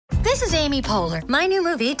This is Amy Poehler. My new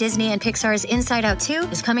movie, Disney and Pixar's Inside Out 2,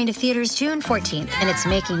 is coming to theaters June 14th, and it's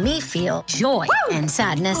making me feel joy and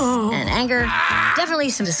sadness and anger, definitely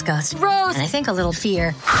some disgust, and I think a little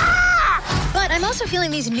fear. But I'm also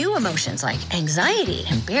feeling these new emotions like anxiety,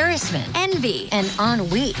 embarrassment, envy, and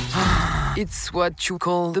ennui. It's what you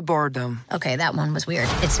call the boredom. Okay, that one was weird.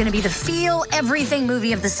 It's gonna be the feel everything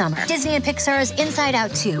movie of the summer. Disney and Pixar's Inside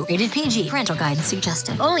Out 2, rated PG. Parental guidance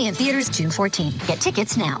suggested. Only in theaters June 14th. Get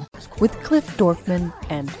tickets now. With Cliff Dorfman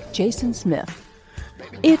and Jason Smith.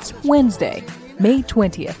 It's Wednesday, May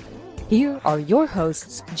 20th. Here are your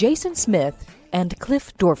hosts, Jason Smith and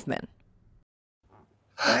Cliff Dorfman.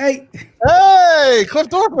 Hey, Cliff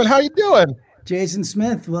Dorfman, how you doing? Jason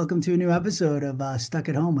Smith, welcome to a new episode of Stuck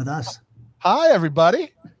at Home with us. Hi,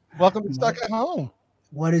 everybody. Welcome to Stuck at Home.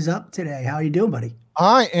 What is up today? How are you doing, buddy?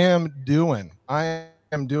 I am doing.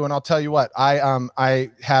 I'll tell you what. I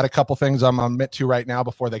had a couple things I'm on to right now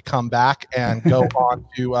before they come back and go on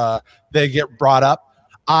to they get brought up.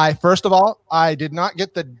 First of all, I did not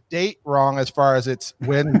get the date wrong as far as it's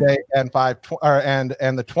Wednesday and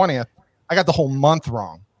and the 20th. I got the whole month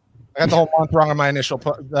wrong. I got the whole month wrong on my initial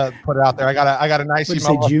put it out there. I got a nice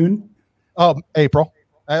email. Say June? Oh, April.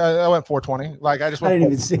 I went 420. Like I didn't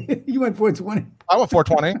even see it. You went 420. I went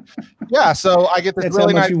 420. Yeah. So I get this That's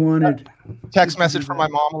really how much nice you wanted. Text message from my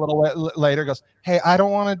mom a little later. Goes, hey, I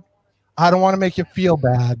don't want to make you feel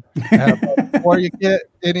bad. Before you get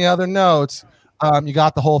any other notes, you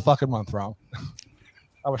got the whole fucking month wrong.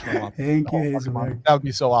 I wish my mom. Thank you, Hazelberg. That would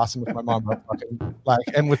be so awesome if my mom wrote fucking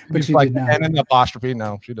and with but she like did not. and an apostrophe.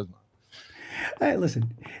 No, she doesn't. Hey,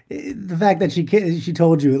 listen, the fact that she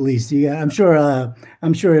told you at least. I'm sure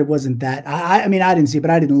it wasn't that. I mean, I didn't see it,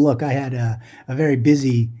 but I didn't look. I had a very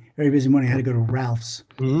busy morning. I had to go to Ralph's,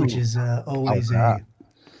 which is always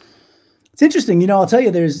It's interesting, I'll tell you.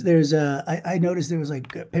 I noticed there was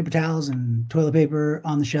like paper towels and toilet paper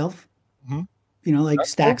on the shelf. Mm-hmm. Like that's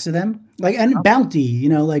stacks of them, like and Bounty,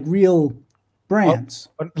 like real brands.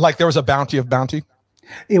 Like there was a Bounty of Bounty.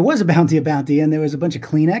 It was a Bounty of Bounty, and there was a bunch of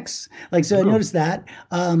Kleenex. Like so, I noticed that.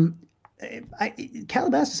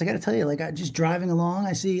 Calabasas, I got to tell you, like just driving along,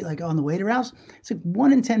 I see like on the way to Ralph's, it's like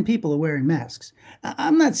 1 in 10 people are wearing masks.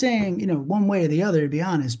 I'm not saying one way or the other, to be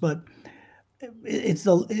honest, but is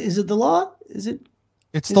it the law?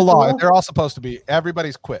 It's the law. They're all supposed to be.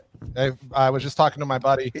 Everybody's quit. I was just talking to my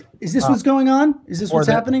buddy. Is this what's going on? Is this what's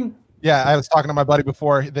happening? Yeah, I was talking to my buddy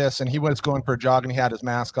before this, and he was going for a jog, and he had his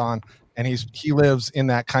mask on, and he lives in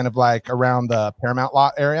that kind of like around the Paramount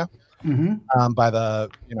lot area, by the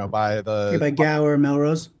by Gower,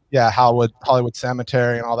 Melrose. Yeah, Hollywood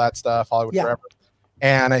Cemetery, and all that stuff. Hollywood Forever.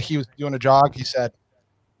 And he was doing a jog. He said,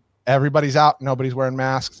 "Everybody's out. Nobody's wearing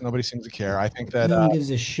masks. Nobody seems to care." I think that no one gives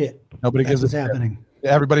a shit. Nobody gives a shit. Happening.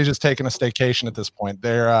 Everybody's just taking a staycation at this point.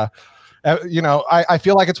 They're, I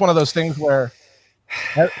feel like it's one of those things where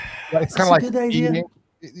it's kind of like speeding,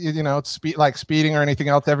 it's speeding or anything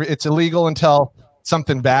else. It's illegal until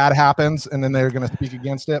something bad happens, and then they're going to speak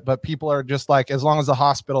against it. But people are just like, as long as the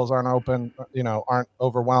hospitals aren't open, aren't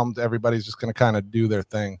overwhelmed, everybody's just going to kind of do their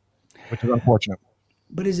thing, which is unfortunate.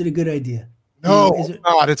 But is it a good idea? No,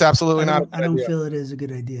 it's absolutely not. I don't feel it is a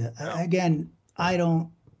good idea. No. Again, I don't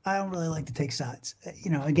really like to take sides.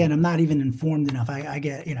 Again, I'm not even informed enough. I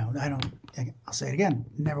get, I'll say it again,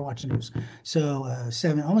 never watch the news. So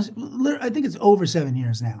I think it's over 7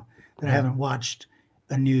 years now that I haven't watched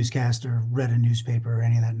a newscast or read a newspaper or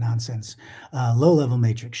any of that nonsense. Low-level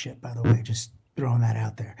Matrix shit, by the way, just throwing that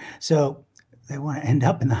out there. So they want to end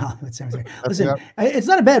up in the Hollywood Cemetery. Listen, it's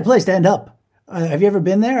not a bad place to end up. Have you ever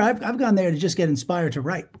been there? I've gone there to just get inspired to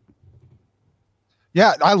write.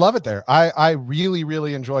 Yeah, I love it there. I really,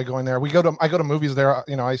 really enjoy going there. I go to movies there.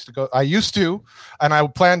 I used to, and I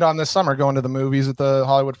planned on this summer going to the movies at the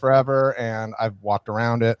Hollywood Forever, and I've walked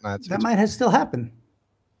around it. And that might still happen.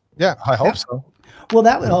 Yeah, I hope so. Well,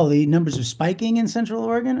 the numbers are spiking in Central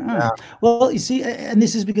Oregon. Oh. Yeah. Well, you see, and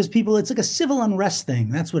this is because it's like a civil unrest thing.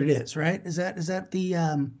 That's what it is, right? Is that the?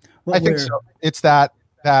 I think so. It's that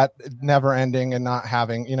never ending and not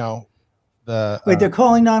having, they're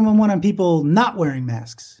calling 911 on people not wearing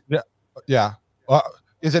masks. Yeah.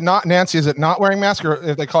 Is it not, Nancy? Is it not wearing masks, or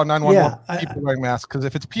if they call 911 people wearing masks? Because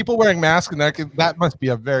if it's people wearing masks, that must be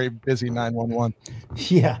a very busy 911.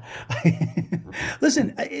 Yeah.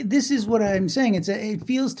 Listen, this is what I'm saying. It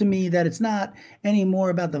feels to me that it's not any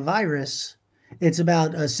more about the virus. It's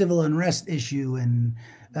about a civil unrest issue and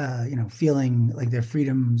feeling like their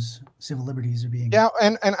freedoms, civil liberties are being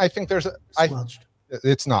and I think there's squelched.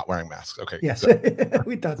 It's not wearing masks. Okay. Yes,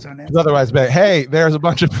 we thought so, Nancy. Otherwise, hey, there's a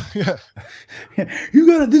bunch of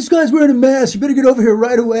This guy's wearing a mask. You better get over here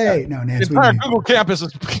right away. No, Nancy. the entire Google campus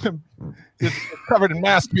is covered in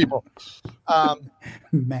masked people.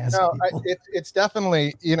 Masked people. It's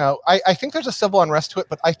definitely, I think there's a civil unrest to it,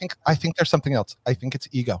 but I think there's something else. I think it's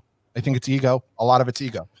ego. A lot of it's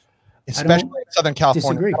ego, especially in Southern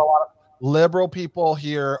California. Disagree. A lot of liberal people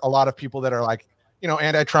here, a lot of people that are like,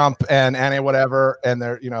 anti-Trump and anti-whatever, and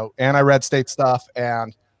they're, anti-red state stuff.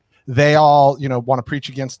 And they all, want to preach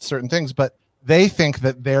against certain things, but they think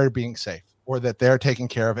that they're being safe or that they're taken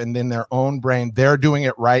care of. And in their own brain, they're doing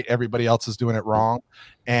it right. Everybody else is doing it wrong.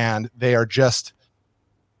 And they are just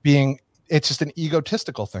it's just an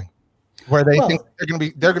egotistical thing where they think they're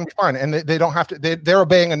going to be fine. And they don't have to, they're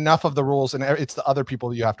obeying enough of the rules, and it's the other people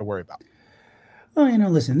that you have to worry about. Well,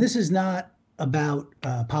 listen, this is not about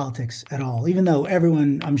politics at all, even though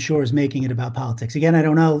everyone, I'm sure, is making it about politics. Again, I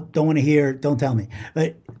don't know, don't want to hear, don't tell me.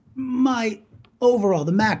 But my overall,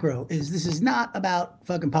 the macro is this is not about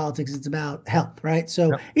fucking politics. It's about health, right?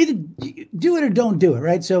 So either do it or don't do it,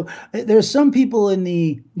 right? So there's some people in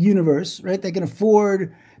the universe, right, that can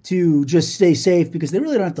afford to just stay safe because they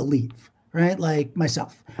really don't have to leave, right? Like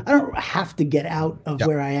myself. I don't have to get out of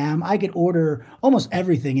where I am. I could order almost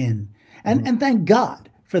everything in. And thank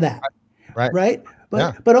God for that. Right.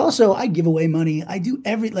 But also I give away money. I do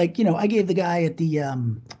I gave the guy at the,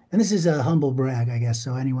 and this is a humble brag, I guess.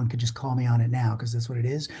 So anyone could just call me on it now because that's what it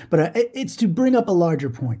is. But it's to bring up a larger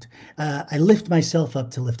point. I lift myself up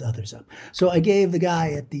to lift others up. So I gave the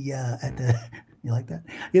guy at the, you like that?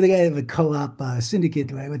 Yeah, the guy at the co-op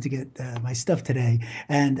syndicate where I went to get my stuff today,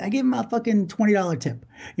 and I gave him a fucking $20 tip.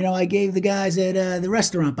 I gave the guys at the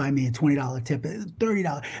restaurant by me a $20 tip,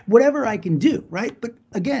 $30, whatever I can do, right? But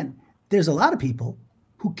again, there's a lot of people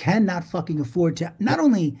who cannot fucking afford to not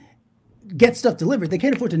only get stuff delivered, they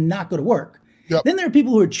can't afford to not go to work. Yep. Then there are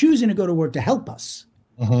people who are choosing to go to work to help us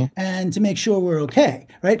and to make sure we're okay,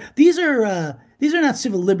 right? These are not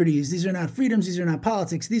civil liberties. These are not freedoms. These are not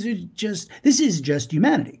politics. this is just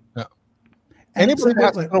humanity. Yeah. Anybody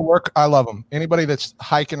that's going to work, I love them. Anybody that's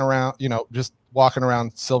hiking around, just walking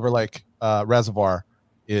around Silver Lake Reservoir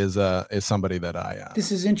is somebody that I. This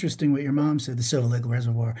is interesting what your mom said, the Silver Lake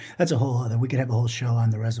Reservoir. That's a whole other, we could have a whole show on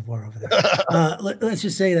the reservoir over there. Let's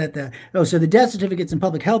just say that, so the death certificates and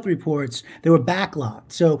public health reports, they were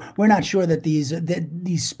backlogged. So we're not sure that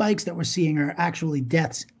these spikes that we're seeing are actually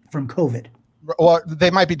deaths from COVID. Well,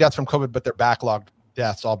 they might be deaths from COVID, but they're backlogged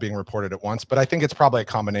deaths all being reported at once. But I think it's probably a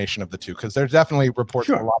combination of the two because there's definitely reports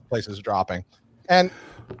of a lot of places dropping. And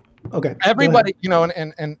everybody,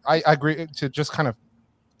 and I agree to just kind of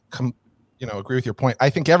agree with your point. I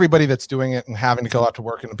think everybody that's doing it and having to go out to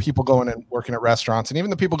work, and the people going and working at restaurants, and even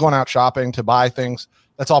the people going out shopping to buy things,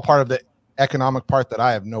 that's all part of the economic part that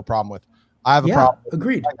I have no problem with. I have a problem.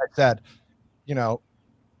 Agreed. Like I said,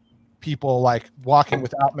 people like walking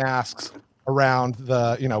without masks around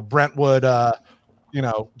the Brentwood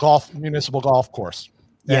municipal golf course,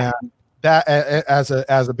 and that as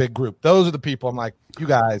a big group, those are the people I'm like, you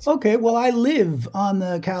guys. Okay, well, I live on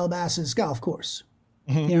the Calabasas golf course.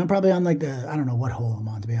 I'm probably on I don't know what hole I'm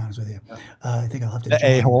on, to be honest with you. I think I'll have to the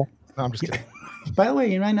A hole. No, I'm just kidding. By the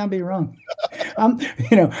way, you might not be wrong.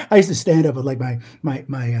 I used to stand up with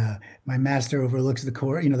my master overlooks the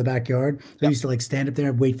court, the backyard. So I used to stand up there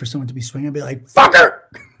and wait for someone to be swinging. I'd be like, fucker.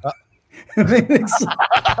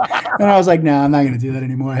 And I was like, no, I'm not going to do that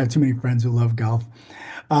anymore. I have too many friends who love golf.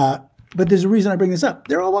 But there's a reason I bring this up.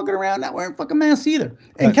 They're all walking around not wearing fucking masks either.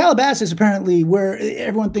 And Calabasas, apparently, where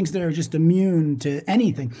everyone thinks they're just immune to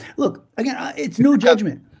anything. Look, again, it's no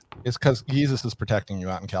judgment. It's because Jesus is protecting you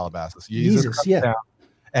out in Calabasas. Jesus, yeah.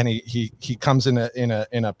 And he comes in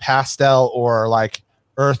a pastel or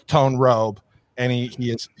earth tone robe, and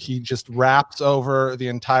he just wraps over the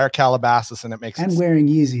entire Calabasas, and it makes wearing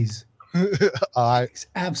Yeezys. He's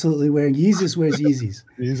absolutely wearing Yeezus. Wears Yeezys.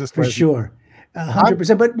 Jesus for sure.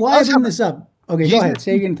 100%. But why I bring this up? Okay, Yeezy, go ahead.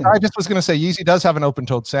 Say again. I just was going to say Yeezy does have an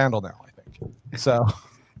open-toed sandal now, I think. So,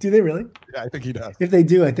 do they really? Yeah, I think he does. If they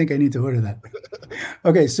do, I think I need to order that.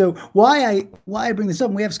 Okay, so why I bring this up?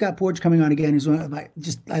 And we have Scott Porch coming on again. Who's one of my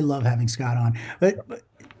I love having Scott on. But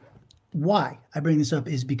why I bring this up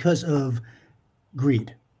is because of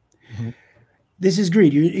greed. Mm-hmm. This is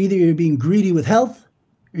greed. You're being greedy with health,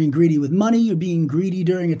 you're being greedy with money, you're being greedy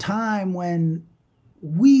during a time when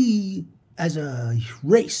we, as a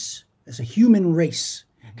race, as a human race,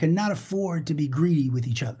 cannot afford to be greedy with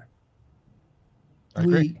each other.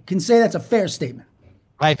 We can say that's a fair statement.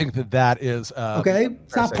 I think that is okay.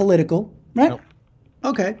 It's not political, right? Nope.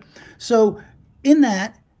 Okay. So in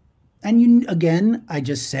that, and again, I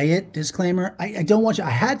just say it, disclaimer, I don't want you, I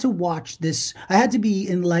had to watch this, I had to be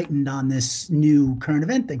enlightened on this new current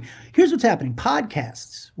event thing. Here's what's happening.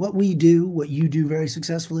 Podcasts, what we do, what you do very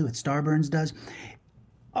successfully, what Starburns does,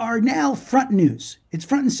 are now front news. It's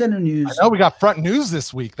front and center news. I know we got front news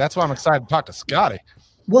this week. That's why I'm excited to talk to Scotty.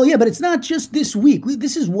 Well, yeah, but it's not just this week.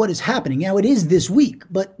 This is what is happening. Now, it is this week,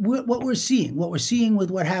 but what we're seeing with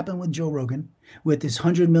what happened with Joe Rogan, with this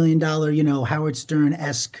 $100 million, Howard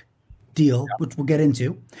Stern-esque deal, which we'll get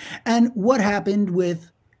into, and what happened with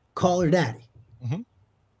Call Her Daddy,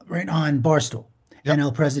 right, on Barstool and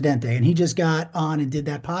El Presidente. And he just got on and did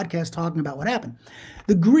that podcast talking about what happened.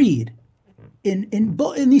 The greed in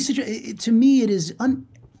these situations, to me, it is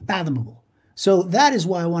unfathomable. So that is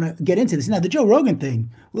why I want to get into this. Now, the Joe Rogan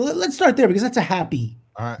thing, well, let's start there because that's a happy.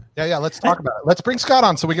 All right. Yeah. Let's talk about it. Let's bring Scott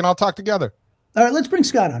on so we can all talk together. All right, let's bring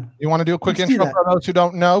Scott on. You want to do a quick intro for those who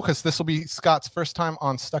don't know? Because this will be Scott's first time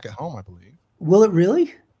on Stuck at Home, I believe. Will it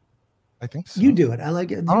really? I think so. You do it. I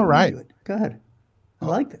like it. All right. Go ahead. I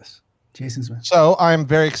like this. Jason Smith. So I'm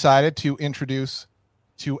very excited to introduce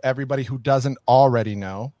to everybody who doesn't already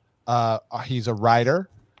know. He's a writer.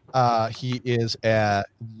 He is a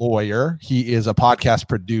lawyer. He is a podcast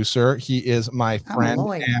producer. He is my friend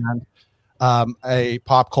and a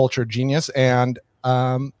pop culture genius and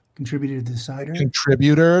contributor to the Decider.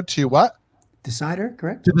 Contributor to what? Decider,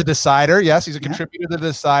 correct? To the Decider, yes. He's a contributor to the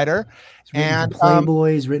Decider. And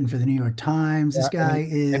Playboy, he's written for the New York Times. This guy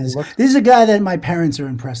this is a guy that my parents are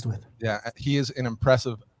impressed with. Yeah, he is an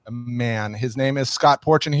impressive man. His name is Scott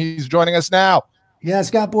Porch, and he's joining us now. Yeah,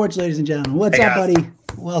 Scott Porch, ladies and gentlemen. What's up, buddy?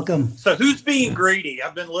 Welcome. So who's being greedy?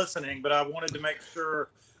 I've been listening, but I wanted to make sure.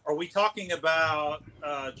 Are we talking about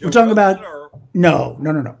Joe We're talking Rogan about or? No,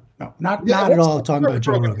 not at all talking about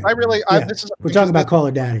Joe Rogan. We're talking about Call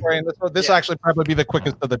Her Daddy. This actually probably be the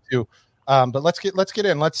quickest of the two. But let's get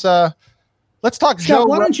in. Let's talk. Scott, Joe.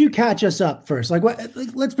 Why don't you catch us up first?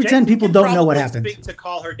 Let's pretend people don't know what happened. Speak to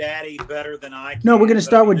Call Her Daddy better than I can. No, we're going to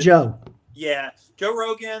start with Joe. Yeah, Joe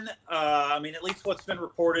Rogan. At least what's been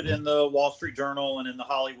reported in the Wall Street Journal and in the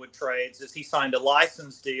Hollywood trades is he signed a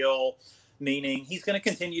license deal, meaning he's going to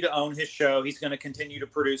continue to own his show. He's going to continue to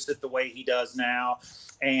produce it the way he does now.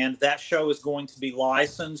 And that show is going to be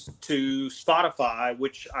licensed to Spotify,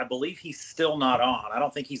 which I believe he's still not on. I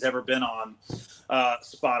don't think he's ever been on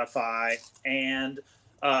Spotify. And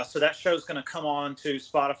so that show is going to come on to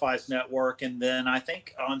Spotify's network. And then I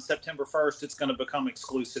think on September 1st, it's going to become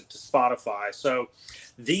exclusive to Spotify. So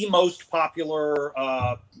the most popular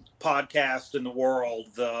podcast in the world,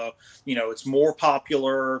 it's more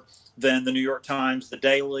popular than the New York Times, the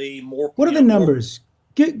Daily. What are the numbers?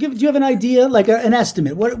 Do you have an idea, like an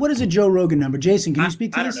estimate? What is a Joe Rogan number? Jason, can you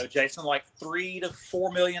speak to this? I don't know, Jason, like 3 to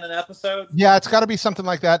 4 million an episode. Yeah, it's got to be something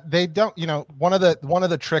like that. They don't, one of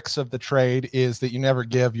the tricks of the trade is that you never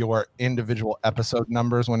give your individual episode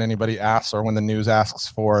numbers when anybody asks or when the news asks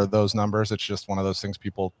for those numbers. It's just one of those things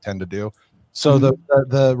people tend to do. So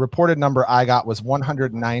the reported number I got was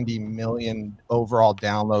 190 million overall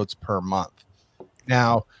downloads per month.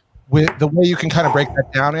 Now, with the way you can kind of break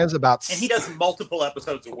that down is about, and he does multiple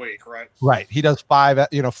episodes a week, right? Right. He does 3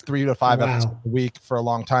 to 5 episodes a week for a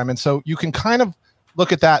long time. And so you can kind of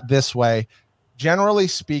look at that this way. Generally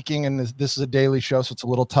speaking, and this is a daily show, so it's a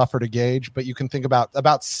little tougher to gauge, but you can think about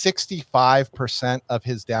 65% of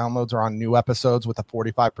his downloads are on new episodes with a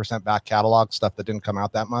 45% back catalog, stuff that didn't come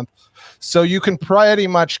out that month. So you can pretty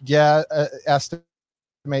much estimate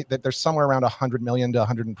that there's somewhere around 100 million to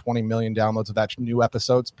 120 million downloads of that new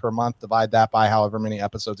episodes per month. Divide that by however many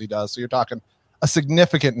episodes he does. So you're talking a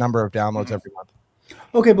significant number of downloads every month.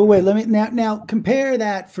 Okay, but wait, let me now compare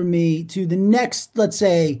that for me to the next, let's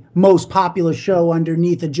say, most popular show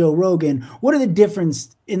underneath a Joe Rogan. What are the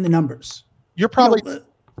difference in the numbers? You're probably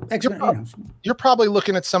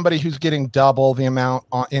looking at somebody who's getting double the amount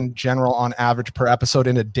in general on average per episode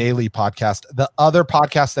in a daily podcast. The other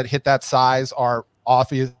podcasts that hit that size are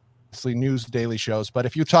obviously news daily shows, but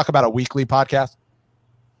if you talk about a weekly podcast,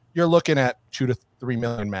 you're looking at 2 to 3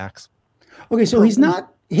 million max. Okay, so he's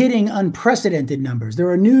not hitting unprecedented numbers. There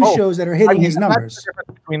are news shows that are hitting his numbers. That's the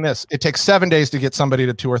difference between this. It takes 7 days to get somebody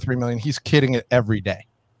to 2 or 3 million. He's hitting it every day.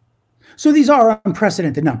 So these are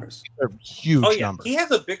unprecedented numbers. They're huge numbers. He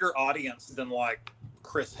has a bigger audience than like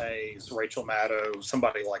Chris Hayes, Rachel Maddow,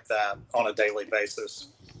 somebody like that on a daily basis.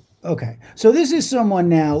 Okay, so this is someone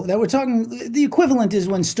now that we're talking, the equivalent is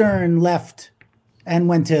when Stern left and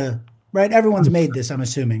went to, right? Everyone's made this, I'm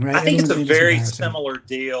assuming, right? I think it's a very similar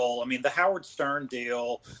deal. I mean, the Howard Stern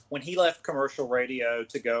deal, when he left commercial radio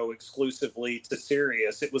to go exclusively to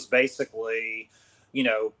Sirius, it was basically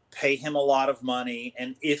pay him a lot of money.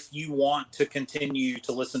 And if you want to continue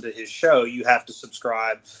to listen to his show, you have to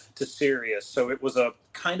subscribe to Sirius. So it was a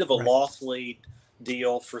kind of a loss lead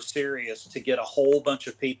deal for Sirius to get a whole bunch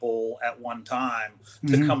of people at one time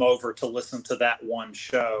to come over to listen to that one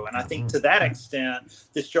show. And I think to that extent,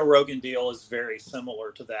 this Joe Rogan deal is very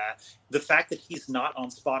similar to that. The fact that he's not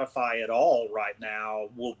on Spotify at all right now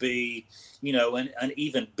will be, an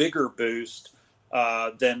even bigger boost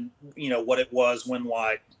than what it was when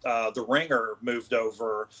The Ringer moved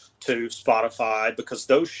over to Spotify, because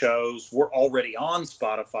those shows were already on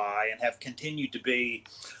Spotify and have continued to be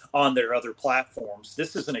on their other platforms.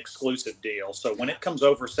 This is an exclusive deal. So when it comes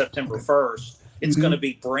over September 1st, it's going to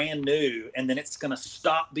be brand new, and then it's going to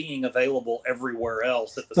stop being available everywhere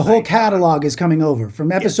else at the whole catalog is coming over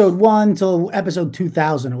from episode 1 till episode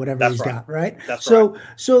 2000 or whatever he's got, right? That's right.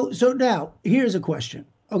 So now here's a question.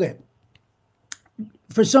 Okay.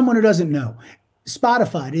 For someone who doesn't know,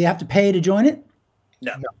 Spotify, do you have to pay to join it?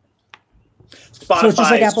 No. Spotify, so it's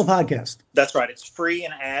just like Apple Podcast. That's right. It's free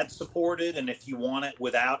and ad supported. And if you want it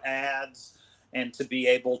without ads and to be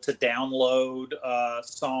able to download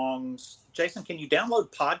songs, Jason, can you download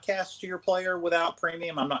podcasts to your player without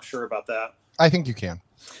premium? I'm not sure about that. I think you can.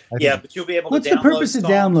 But you'll be able to download. What's the purpose of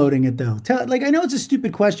downloading it, though? I know it's a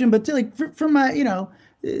stupid question, but for my,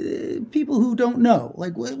 people who don't know, why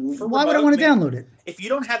would I want to download it? If you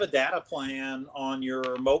don't have a data plan on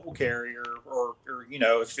your mobile carrier, or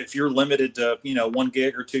if you're limited to 1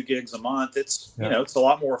 gig or 2 gigs a month, it's it's a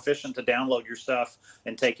lot more efficient to download your stuff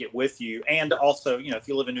and take it with you. And also, if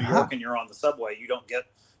you live in New York and you're on the subway, you don't get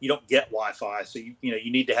Wi-Fi, so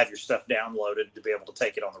you need to have your stuff downloaded to be able to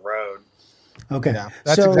take it on the road. Okay, yeah,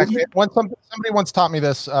 that's exactly it. Somebody once taught me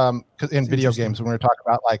this in video games when we were talking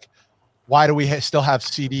about why do we still have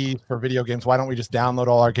CDs for video games? Why don't we just download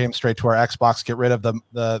all our games straight to our Xbox, get rid of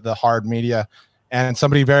the hard media? And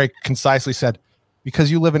somebody very concisely said, because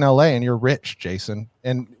you live in LA and you're rich, Jason.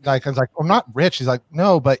 And I was like, I'm not rich. He's like,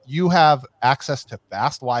 no, but you have access to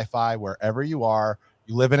fast Wi-Fi wherever you are.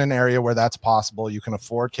 You live in an area where that's possible. You can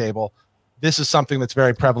afford cable. This is something that's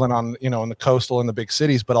very prevalent on, in the coastal and the big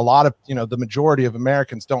cities, but a lot of, the majority of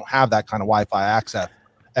Americans don't have that kind of Wi-Fi access.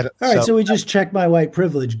 All right, so we just checked my white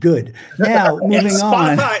privilege. Good. Now, moving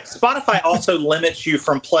on. Spotify also limits you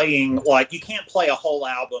from playing, you can't play a whole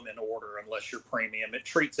album in order unless you're premium. It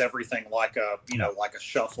treats everything like a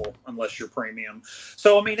shuffle unless you're premium.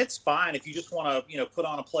 So, it's fine if you just want to, put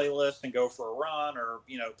on a playlist and go for a run, or,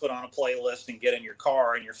 put on a playlist and get in your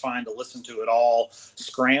car and you're fine to listen to it all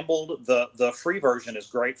scrambled. The free version is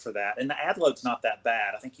great for that. And the ad load's not that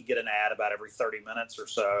bad. I think you get an ad about every 30 minutes or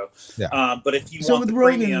so. Yeah. But if you want the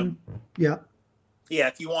premium,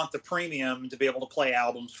 if you want the premium to be able to play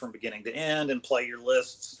albums from beginning to end and play your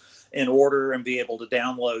lists in order and be able to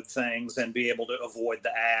download things and be able to avoid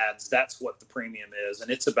the ads, that's what the premium is.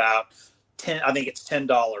 And it's about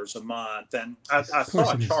 $10 a month. And I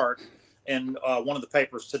saw a chart in one of the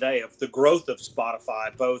papers today of the growth of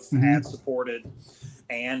Spotify, both ad supported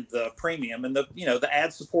and the premium. And the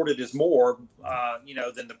ad supported is more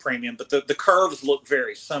than the premium, but the curves look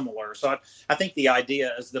very similar. So I think the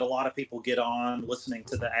idea is that a lot of people get on listening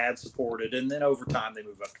to the ad supported, and then over time they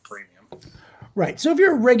move up to premium. Right. So if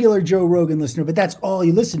you're a regular Joe Rogan listener, but that's all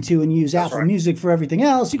you listen to and use Apple Music for everything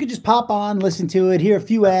else, you could just pop on, listen to it, hear a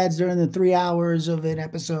few ads during the 3 hours of an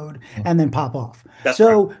episode, and then pop off.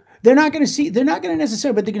 They're not going to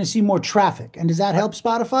necessarily, but they're going to see more traffic. And does that help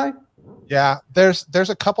Spotify? Yeah, there's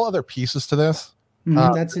a couple other pieces to this.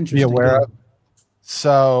 That's interesting. Be aware of.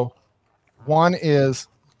 So, one is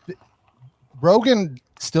Rogan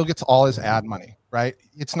still gets all his ad money, right?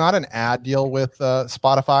 It's not an ad deal with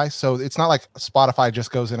Spotify, so it's not like Spotify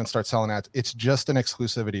just goes in and starts selling ads. It's just an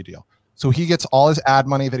exclusivity deal. So he gets all his ad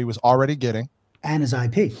money that he was already getting, and his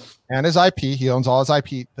IP. He owns all his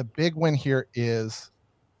IP. The big win here is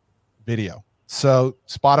video. So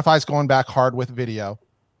Spotify's going back hard with video.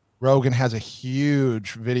 Rogan has a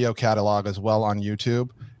huge video catalog as well on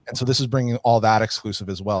YouTube. And so this is bringing all that exclusive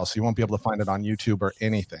as well. So you won't be able to find it on YouTube or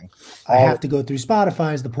anything. I have to go through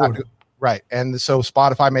Spotify as the portal. Right. And so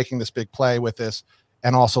Spotify making this big play with this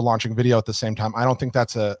and also launching video at the same time. I don't think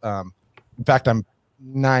that's in fact, I'm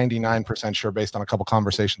 99% sure based on a couple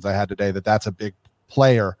conversations I had today that that's a big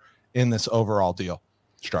player in this overall deal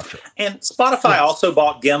structure. And Spotify also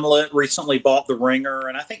bought Gimlet, recently bought The Ringer,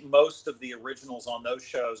 and I think most of the originals on those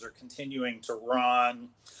shows are continuing to run,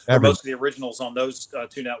 or most of the originals on those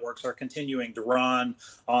two networks are continuing to run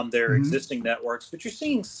on their existing networks, but you're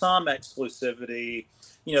seeing some exclusivity.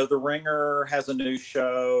 The Ringer has a new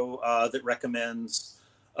show that recommends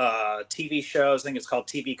TV shows. I think it's called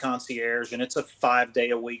TV Concierge, and it's a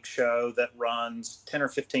 5-day-a-week show that runs 10 or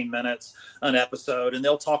 15 minutes an episode, and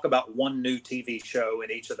they'll talk about one new TV show in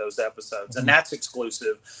each of those episodes, and that's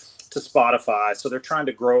exclusive to Spotify. So they're trying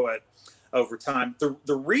to grow it over time.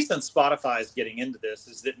 The reason Spotify is getting into this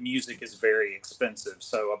is that music is very expensive.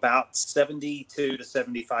 So about 72 to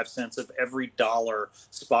 75 cents of every dollar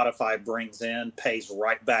Spotify brings in pays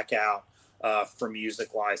right back out for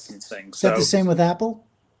music licensing. Is that the same with Apple?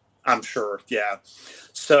 I'm sure. Yeah.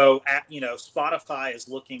 So, Spotify is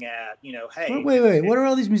looking at, hey. Wait. What are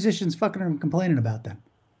all these musicians fucking complaining about then?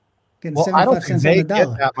 Getting well, 75 I don't cents think on the they get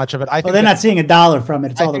dollar. that much of it. I think they're not seeing a dollar from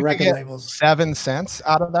it. It's all the record get labels. 7 cents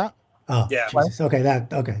out of that. Oh, yeah. Jesus. Okay.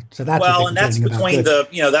 So that's well, and that's between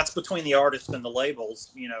that's between the artists and the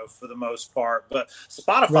labels, for the most part. But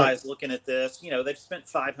Spotify is looking at this. They've spent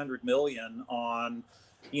 $500 million on,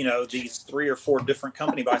 these 3 or 4 different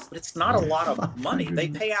company buys, but it's not a lot of money. They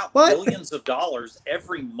pay out billions of dollars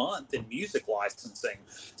every month in music licensing.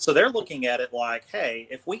 So they're looking at it like, hey,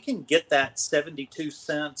 if we can get that 72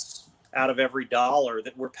 cents out of every dollar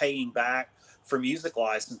that we're paying back for music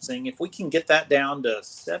licensing, if we can get that down to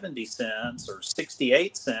 70 cents or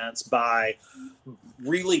 68 cents by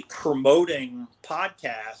really promoting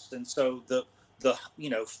podcasts, and so the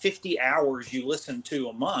 50 hours you listen to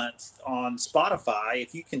a month on Spotify,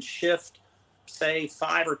 if you can shift, say,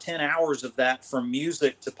 5 or 10 hours of that from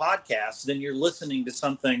music to podcasts, then you're listening to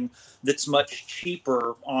something that's much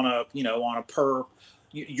cheaper on a per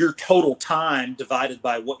your total time divided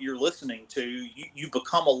by what you're listening to. You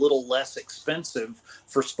become a little less expensive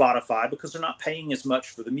for Spotify because they're not paying as much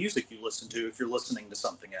for the music you listen to if you're listening to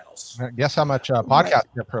something else. Guess how much podcast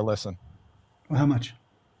get per listen? Well, how much?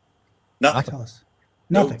 Nothing. Tell us.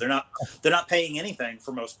 Nothing. No, they're not paying anything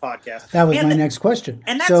for most podcasts. That was my next question.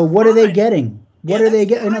 And so what are they getting? What are they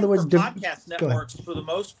getting? In other words, podcast networks for the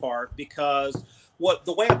most part, because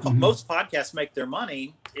the way most podcasts make their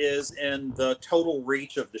money is in the total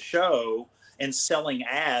reach of the show and selling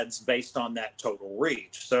ads based on that total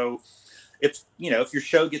reach. So if your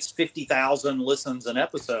show gets 50,000 listens an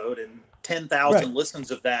episode and 10,000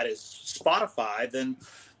 listens of that is Spotify, then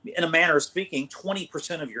in a manner of speaking,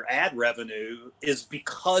 20% of your ad revenue is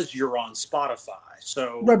because you're on Spotify.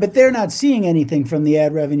 So but they're not seeing anything from the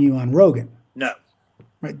ad revenue on Rogan. No.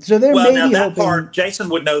 Right. So they're maybe that hoping... part, Jason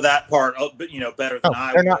would know that part, better than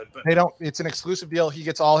I would. They don't. It's an exclusive deal. He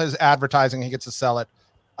gets all his advertising. He gets to sell it.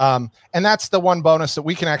 And that's the one bonus that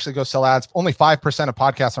we can actually go sell ads. Only 5% of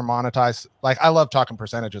podcasts are monetized. Like, I love talking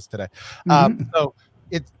percentages today. So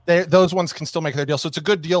those ones can still make their deal. So it's a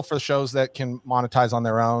good deal for shows that can monetize on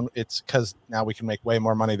their own. It's because now we can make way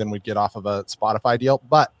more money than we'd get off of a Spotify deal.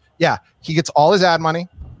 But yeah, he gets all his ad money.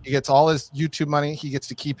 He gets all his YouTube money. He gets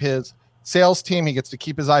to keep his sales team. He gets to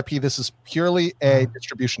keep his IP. This is purely a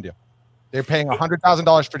distribution deal. They're paying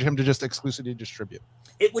 $100,000 for him to just exclusively distribute.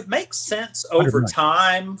 It would make sense over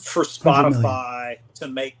time for Spotify to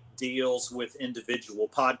make deals with individual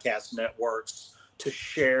podcast networks to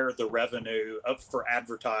share the revenue for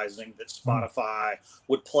advertising that Spotify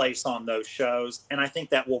would place on those shows. And I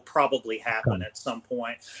think that will probably happen at some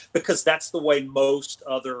point, because that's the way most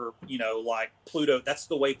other, like Pluto, that's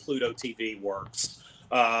the way Pluto TV works.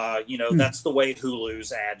 That's the way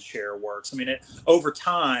Hulu's ad share works. I mean, over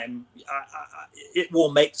time, it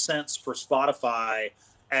will make sense for Spotify,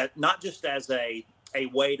 not just as a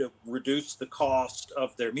way to reduce the cost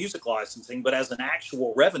of their music licensing, but as an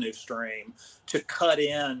actual revenue stream to cut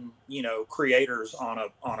in, creators on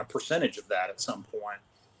a percentage of that at some point.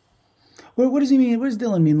 Well, what does he mean? What does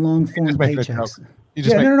Dylan mean? Long form paychecks.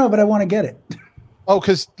 No, but I want to get it. Oh,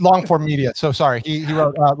 because long form media. So sorry, he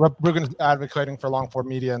wrote Rugen's advocating for long form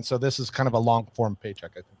media, and so this is kind of a long form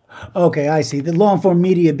paycheck, I think. Okay, I see. The long form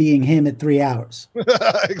media being him at 3 hours.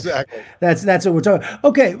 Exactly. That's what we're talking.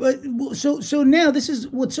 Okay, so now this is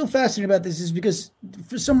what's so fascinating about this is because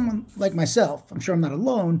for someone like myself, I'm sure I'm not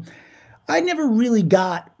alone, I never really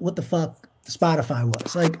got what the fuck Spotify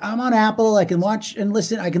was. Like, I'm on Apple, I can watch and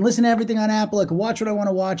listen. I can listen to everything on Apple. I can watch what I want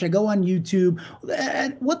to watch. I go on YouTube.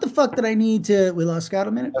 What the fuck did I need to? We lost Scott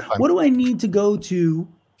a minute. What do I need to go to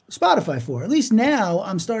Spotify for? At least now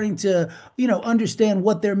I'm starting to, understand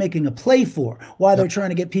what they're making a play for, why they're trying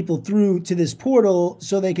to get people through to this portal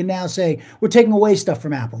so they can now say, we're taking away stuff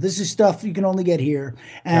from Apple. This is stuff you can only get here.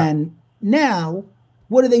 And now,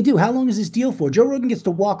 what do? How long is this deal for? Joe Rogan gets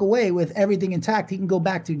to walk away with everything intact. He can go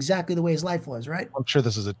back to exactly the way his life was, right? I'm sure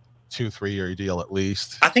this is a 2-3 year deal at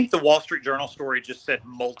least. I think the Wall Street Journal story just said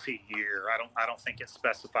multi-year. I don't think it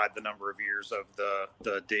specified the number of years of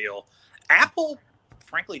the deal. Apple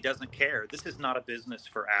frankly doesn't care. This is not a business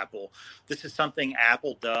for Apple. This is something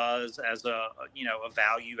Apple does as a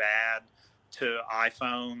value add to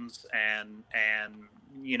iPhones and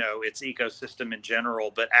its ecosystem in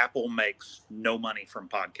general. But Apple makes no money from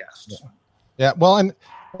podcasts. Yeah. Well,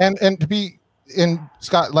 and to be in,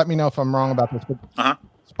 Scott, let me know if I'm wrong about this, but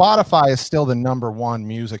Spotify is still the #1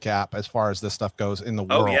 music app as far as this stuff goes in the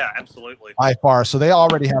world. Oh yeah, absolutely. By far. So they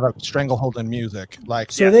already have a stranglehold in music.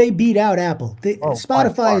 They beat out Apple.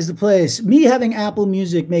 Spotify is the place. Me having Apple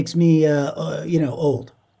Music makes me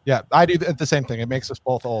old. Yeah, I do the same thing. It makes us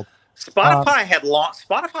both old.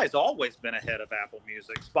 Spotify's always been ahead of Apple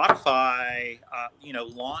Music. Spotify,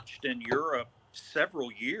 launched in Europe several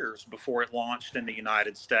years before it launched in the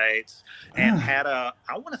United States, and had I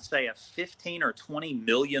want to say a 15 or 20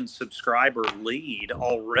 million subscriber lead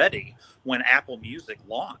already when Apple Music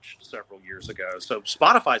launched several years ago. So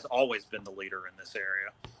Spotify's always been the leader in this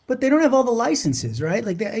area. But they don't have all the licenses, right?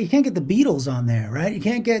 Like you can't get the Beatles on there, right? You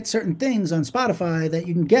can't get certain things on Spotify that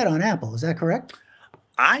you can get on Apple. Is that correct?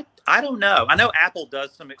 I don't know. I know Apple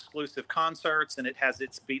does some exclusive concerts, and it has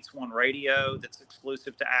its Beats One Radio that's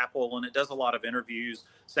exclusive to Apple, and it does a lot of interviews.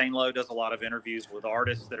 Sane Low does a lot of interviews with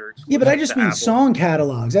artists that are exclusive. Yeah, but I just mean Apple. Song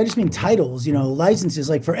catalogs. I just mean titles, licenses.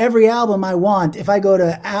 Like for every album I want, if I go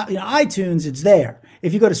to iTunes, it's there.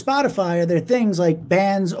 If you go to Spotify, are there things like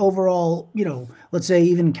bands overall, let's say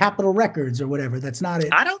even Capitol Records or whatever? That's not it.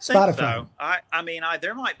 I don't Spotify. think so. I mean,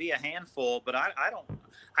 there might be a handful, but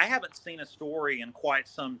I haven't seen a story in quite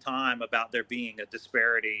some time about there being a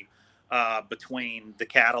disparity between the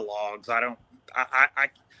catalogs. I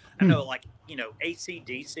know,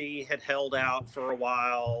 AC/DC had held out for a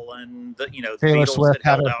while, and the Taylor Beatles Swift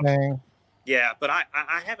had held a out. thing. Yeah, but I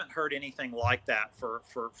haven't heard anything like that for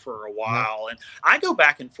a while. And I go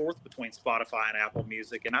back and forth between Spotify and Apple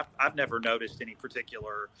Music, and I've never noticed any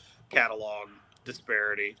particular catalog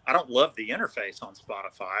disparity. I don't love the interface on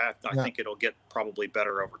Spotify. I think it'll get probably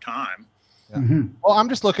better over time. Yeah. Mm-hmm. Well, I'm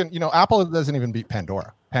just looking, Apple doesn't even beat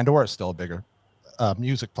Pandora. Pandora is still a bigger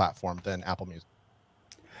music platform than Apple Music.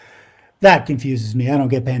 That confuses me. I don't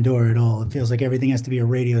get Pandora at all. It feels like everything has to be a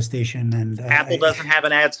radio station, and Apple doesn't have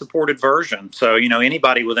an ad-supported version. So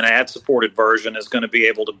anybody with an ad-supported version is going to be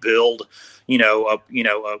able to build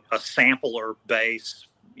a sampler base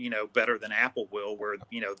better than Apple will. Where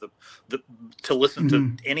to listen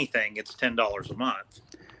to anything, it's $10 a month.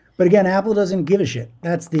 But again, Apple doesn't give a shit.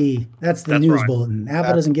 That's the news bulletin.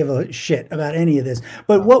 Apple doesn't give a shit about any of this.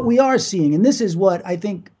 But what we are seeing, and this is what I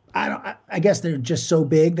think. I guess they're just so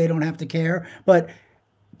big they don't have to care. But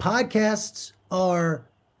podcasts are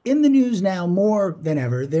in the news now more than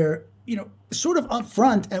ever. They're sort of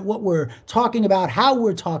upfront at what we're talking about, how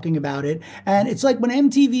we're talking about it, and it's like when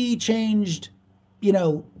MTV changed,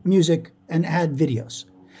 music and had videos.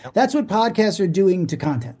 Yep. That's what podcasts are doing to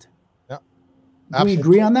content. Yep. Do we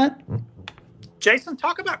agree on that? Jason,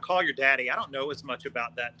 talk about Call Your Daddy. I don't know as much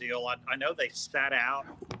about that deal. I know they sat out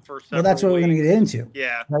for several Well, that's what weeks. we're going to get into.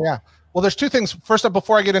 Yeah. Yeah. Well, there's two things. First up,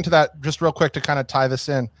 before I get into that, just real quick to kind of tie this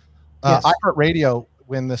in, Yes. iHeartRadio,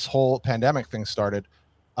 when this whole pandemic thing started,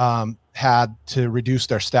 had to reduce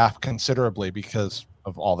their staff considerably because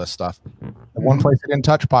of all this stuff. The one place they didn't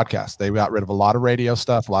touch podcasts. They got rid of a lot of radio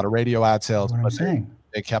stuff, a lot of radio ad sales. That's what I'm saying.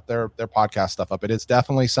 They kept their podcast stuff up. It is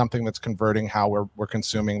definitely something that's converting how we're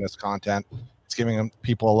consuming this content. It's giving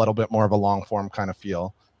people a little bit more of a long form kind of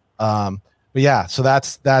feel. But yeah, so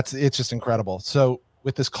that's it's just incredible. So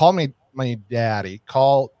with this Call Me Daddy,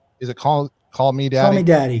 Call Me Daddy? Call Me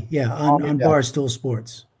Daddy, yeah, on Daddy. Barstool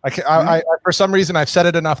Sports. I for some reason I've said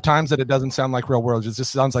it enough times that it doesn't sound like real words. It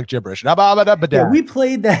just sounds like gibberish. Yeah, we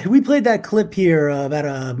played that clip here about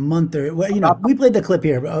a month or we played the clip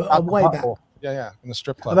here a way back. Yeah, in the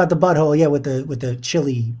strip club About the butthole, yeah, with the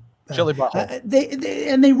chili. Chili butthole.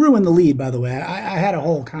 They ruined the lead, by the way. I had a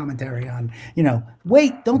whole commentary on,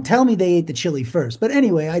 wait, don't tell me they ate the chili first. But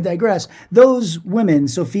anyway, I digress. Those women,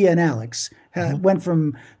 Sophia and Alex, went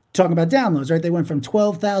from talking about downloads, right? They went from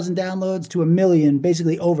 12,000 downloads to 1 million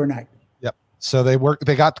basically overnight. Yep. So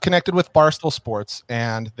they got connected with Barstool Sports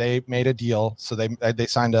and they made a deal. So they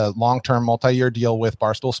signed a long-term multi-year deal with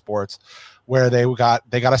Barstool Sports where they got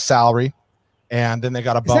a salary. And then they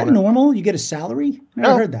got a bonus. Is that normal? You get a salary? I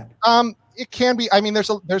never heard that. It can be. I mean,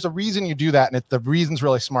 there's a reason you do that, and the reason's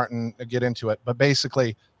really smart, and get into it. But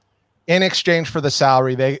basically, in exchange for the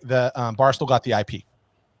salary, the Barstool got the IP.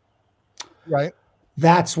 Right.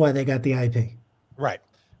 That's why they got the IP. Right.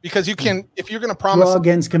 Because you can, if you're going to promise draw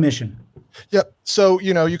against commission. Yep. So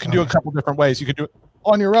you can do a couple different ways. You could do it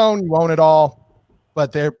on your own. You own it all.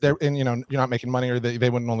 but they're and you're not making money, or they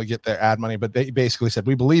wouldn't only get their ad money, but they basically said,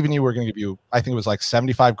 we believe in you. We're going to give you, I think it was like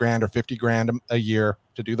 75 grand or 50 grand a year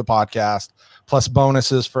to do the podcast, plus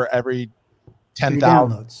bonuses for every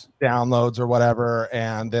 10,000 downloads or whatever,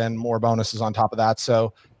 and then more bonuses on top of that.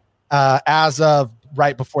 So as of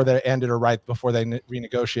right before they ended, or right before they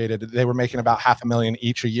renegotiated, they were making about $500,000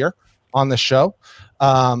 each a year on the show.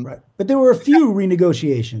 Right. But there were a few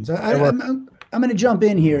renegotiations. I'm going to jump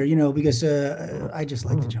in here, because I just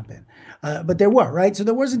like to jump in. But there were, right? So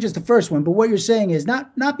there wasn't just the first one, but what you're saying is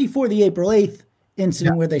not before the April 8th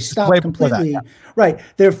incident where they stopped completely. Right.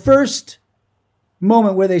 Their first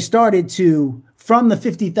moment where they started to, from the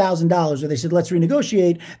 $50,000 where they said, let's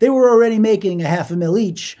renegotiate, they were already making $500,000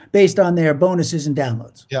 each based on their bonuses and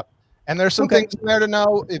downloads. Yep. And there's some things in there to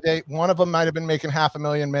know. One of them might have been making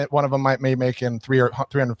 $500,000. One of them might be making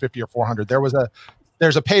 350 or 400.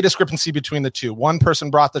 There's a pay discrepancy between the two. One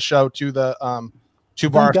person brought the show to the two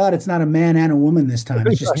bars. Thank God it's not a man and a woman this time.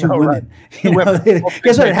 It's just two women. Right.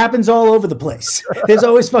 Guess what? It happens all over the place. There's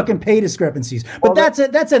always fucking pay discrepancies. But that's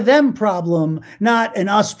a them problem, not an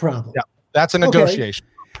us problem. Yeah, that's a negotiation.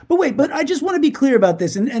 But I just want to be clear about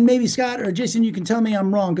this, and maybe Scott or Jason, you can tell me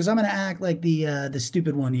I'm wrong, because I'm going to act like the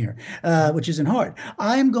stupid one here, which isn't hard.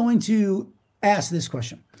 I'm going to ask this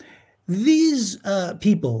question. These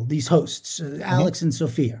people, these hosts, Alex and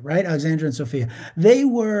Sophia, right? Alexandra and Sophia, they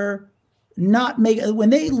were not when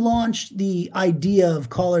they launched the idea of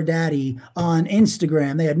Call Her Daddy on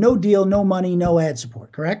Instagram, they had no deal, no money, no ad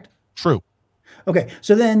support, correct? True. Okay,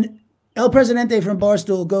 so then El Presidente from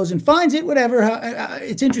Barstool goes and finds it, whatever.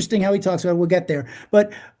 It's interesting how he talks about it. We'll get there.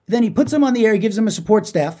 But then he puts them on the air. He gives them a support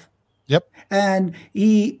staff. Yep. And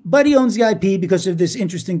he owns the IP because of this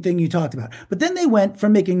interesting thing you talked about. But then they went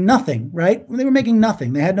from making nothing, right? They were making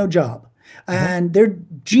nothing. They had no job. And their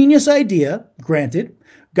genius idea, granted,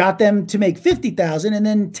 got them to make 50,000 and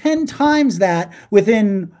then 10 times that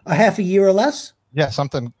within a half a year or less. Yeah,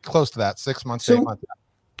 something close to that. 6 months, 8 months.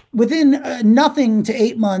 Within nothing to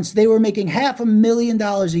 8 months, they were making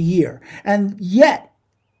 $500,000 a year. And yet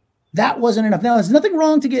that wasn't enough. Now, there's nothing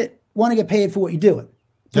wrong to want to get paid for what you're doing.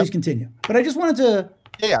 Please continue. But I just wanted to.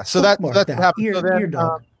 Yeah. So that's what happened. Ear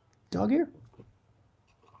dog. Dog ear.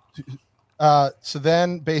 So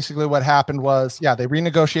then basically what happened was, they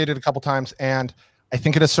renegotiated a couple times. And I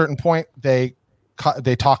think at a certain point, they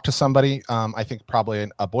talked to somebody, I think probably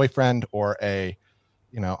a boyfriend or I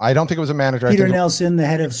don't think it was a manager. Peter Nelson, the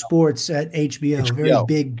head of sports at HBO.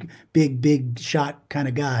 Very big shot kind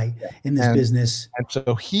of guy in this business. And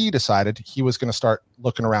so he decided he was going to start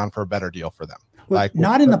looking around for a better deal for them. Well,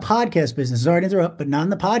 not in the podcast business. Sorry to interrupt, but not in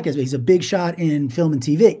the podcast. He's a big shot in film and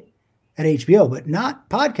TV at HBO, but not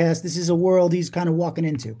podcast. This is a world he's kind of walking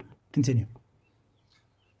into. Continue.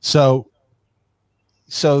 So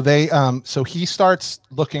he starts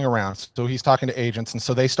looking around. So he's talking to agents, and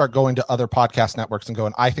so they start going to other podcast networks and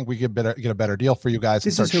going, I think we get a better deal for you guys.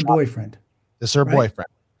 This is her boyfriend. This is her boyfriend.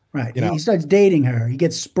 Right. He starts dating her. He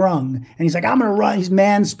gets sprung and he's like, I'm going to run. He's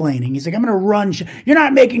mansplaining. He's like, I'm going to run. You're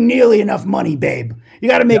not making nearly enough money, babe. You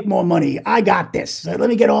got to make more money. I got this. So let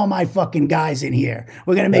me get all my fucking guys in here.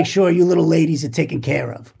 We're going to make sure you little ladies are taken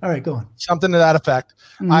care of. All right, go on. Something to that effect.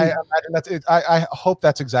 Mm-hmm. I imagine that's it. I hope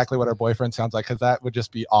that's exactly what her boyfriend sounds like, because that would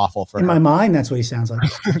just be awful for her. In my mind, that's what he sounds like.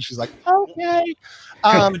 She's like, okay.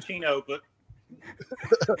 Pacino, but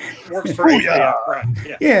works for you. Yeah, right.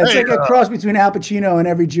 Yeah, it's like a cross between Al Pacino and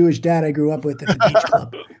every Jewish dad I grew up with at the beach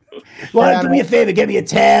club. Well, do me a favor, get me a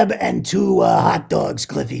tab and 2 hot dogs,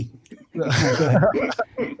 Cliffy. Right, go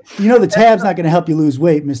ahead. The tab's not going to help you lose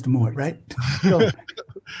weight, Mr. Mort, right?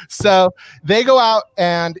 So they go out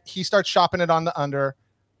and he starts shopping it on the under.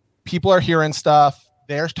 People are hearing stuff.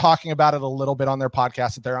 They're talking about it a little bit on their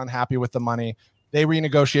podcast that they're unhappy with the money. They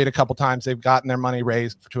renegotiate a couple times. They've gotten their money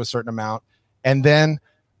raised to a certain amount. And then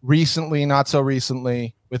recently, not so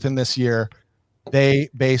recently, within this year, they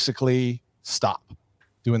basically stop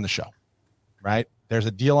doing the show, right? There's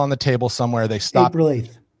a deal on the table somewhere. They stop. April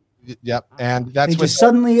 8th. Yep. And that's they just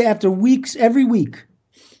suddenly, after weeks, every week,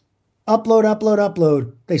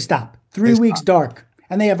 upload, they stop. 3 weeks dark.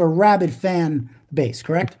 And they have a rabid fan base,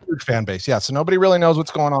 correct? Huge fan base, yeah. So nobody really knows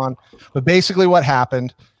what's going on. But basically what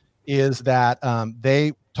happened is that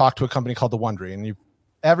they talked to a company called The Wondery. And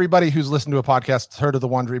everybody who's listened to a podcast has heard of The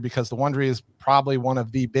Wondery, because The Wondery is probably one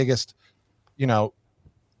of the biggest,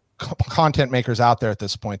 content makers out there at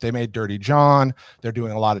this point. They made Dirty John. They're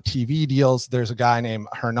doing a lot of TV deals. There's a guy named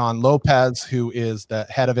Hernan Lopez who is the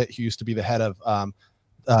head of it. He used to be the head of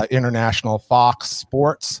International Fox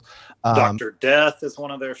Sports. Dr. Death is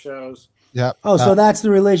one of their shows. Yeah. Oh, so that's the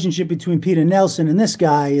relationship between Peter Nelson and this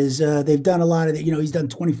guy is they've done a lot of it. He's done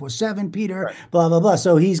 24/7, Peter, right. blah, blah, blah.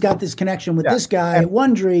 So he's got this connection with this guy at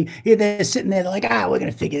Wondery. They're sitting there, they're like, we're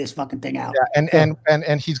going to figure this fucking thing out. Yeah.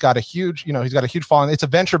 And he's got a huge, following. It's a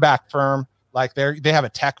venture backed firm. Like they have a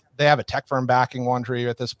tech firm backing Wondery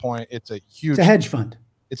at this point. It's a hedge fund.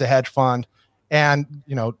 It's a hedge fund. And,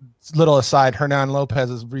 little aside, Hernan Lopez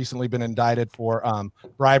has recently been indicted for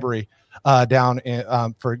bribery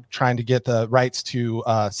for trying to get the rights to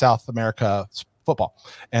South America football.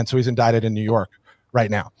 And so he's indicted in New York right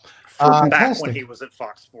now. Back when he was at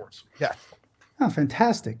Fox Sports. Yeah. Oh,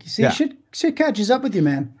 fantastic. You see, shit catches up with you,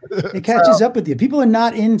 man. It catches up with you. People are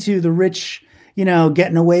not into the rich,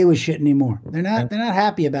 getting away with shit anymore. They're not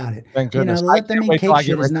happy about it. Thank goodness. Let them in cake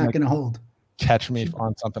shit is not going to hold. Catch me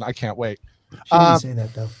on something. I can't wait. She didn't say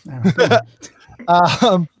that though.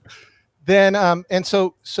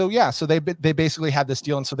 So they basically had this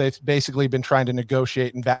deal, and so they've basically been trying to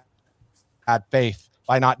negotiate in bad faith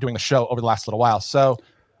by not doing the show over the last little while. So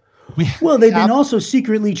they've been also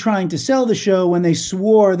secretly trying to sell the show when they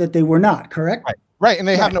swore that they were not, correct? Right, and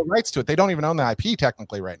they have no rights to it. They don't even own the IP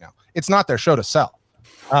technically right now. It's not their show to sell.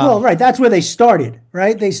 That's where they started,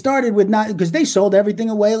 right? They started with not because they sold everything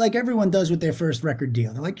away like everyone does with their first record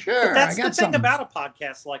deal. They're like, sure, but that's I got the thing something. about a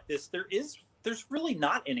podcast like this. There's really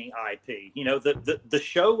not any IP. The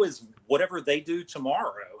show is whatever they do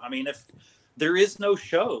tomorrow. I mean, if there is no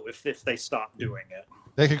show, if they stop doing it,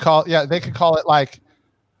 they could call it like,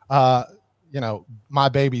 my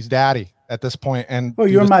baby's daddy at this point. And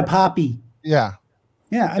you're my poppy. Yeah.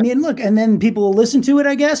 Yeah, I mean, look, and then people will listen to it,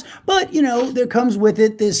 I guess. But, there comes with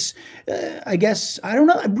it this, I guess, I don't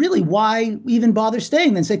know, really, why even bother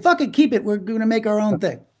staying? Then say, fuck it, keep it. We're going to make our own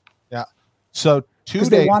thing. Yeah. So because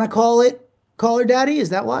they want to call her daddy? Is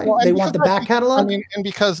that why? They want the back catalog? I mean, and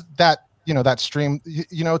because that stream,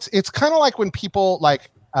 it's kind of like when people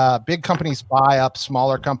big companies buy up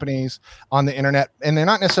smaller companies on the internet, and they're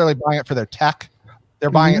not necessarily buying it for their tech. They're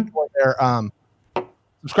buying it for their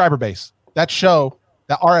subscriber base. That show,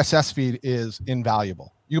 the RSS feed is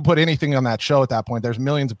invaluable. You can put anything on that show at that point. There's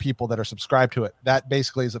millions of people that are subscribed to it. That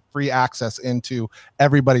basically is a free access into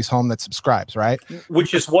everybody's home that subscribes, right?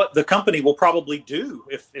 Which is what the company will probably do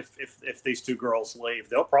if these two girls leave.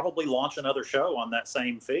 They'll probably launch another show on that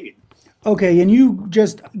same feed. Okay, and you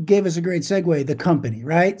just gave us a great segue, the company,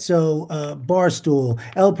 right? So Barstool,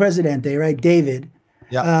 El Presidente, right? David.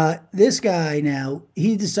 Yeah. This guy now,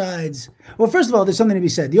 he decides, well, first of all, there's something to be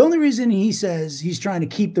said. The only reason he says he's trying to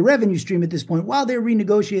keep the revenue stream at this point while they're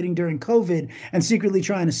renegotiating during COVID and secretly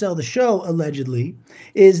trying to sell the show, allegedly,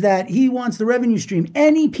 is that he wants the revenue stream,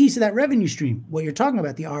 any piece of that revenue stream, what you're talking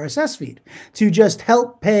about, the RSS feed, to just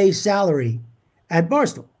help pay salary at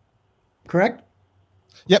Barstool. Correct?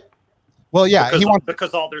 Yep. Well, yeah.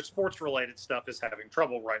 Because all their sports-related stuff is having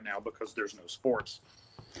trouble right now because there's no sports.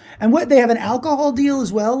 And what, they have an alcohol deal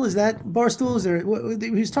as well? Is that Barstool? Is there?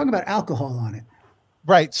 He was talking about alcohol on it,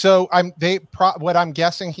 right? So what I'm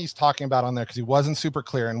guessing he's talking about on there, because he wasn't super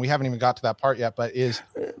clear, and we haven't even got to that part yet. But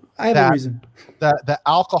I have a reason. The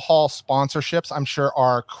alcohol sponsorships, I'm sure,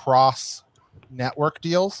 are cross network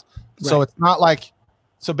deals. Right. So it's not like.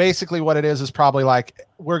 So basically, what it is probably like,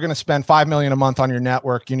 we're going to spend $5 million a month on your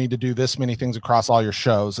network. You need to do this many things across all your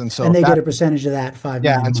shows, and so they get a percentage of that $5 million.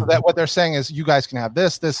 Yeah, and so that what they're saying is, you guys can have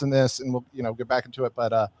this, and this, and we'll get back into it.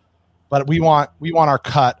 But we want our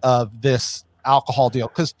cut of this alcohol deal,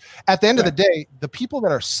 because at the end of the day, the people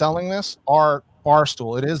that are selling this are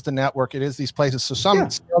Barstool. It is the network. It is these places. So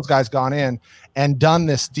some sales guys gone in and done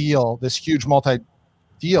this deal, this huge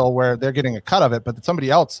multi-deal where they're getting a cut of it, but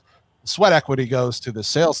somebody else. Sweat equity goes to the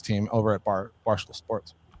sales team over at Barstool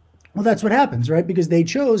Sports. Well, that's what happens, right? Because they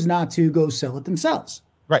chose not to go sell it themselves.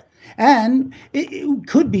 Right. And it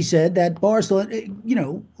could be said that Barstool,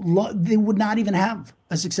 they would not even have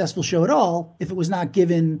a successful show at all if it was not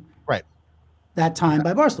given that time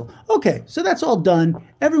by Barstool. Okay, so that's all done.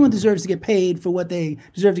 Everyone deserves to get paid for what they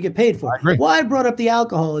deserve to get paid for. Why I brought up the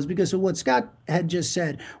alcohol is because of what Scott had just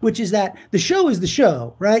said, which is that the show is the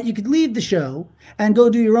show, right? You could leave the show and go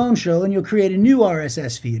do your own show and you'll create a new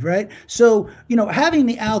RSS feed, right? So, having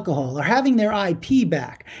the alcohol or having their IP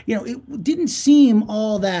back, it didn't seem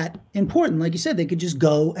all that important. Like you said, they could just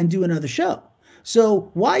go and do another show.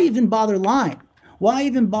 So why even bother lying? Why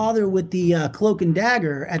even bother with the cloak and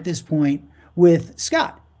dagger at this point with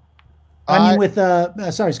Scott? I mean, with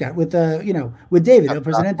sorry, Scott, with with David, El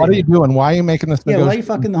Presidente. What are you doing? Why are you making this? Yeah, why are you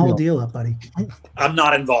fucking the whole deal up, buddy? I'm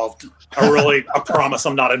not involved. I promise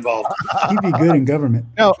I'm not involved. He'd be good in government.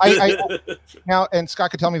 No, I now, and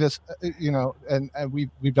Scott could tell me this, and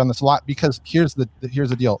we've done this a lot, because here's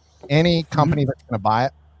the deal. Any company that's going to buy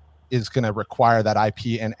it is going to require that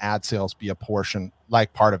IP and ad sales be a portion,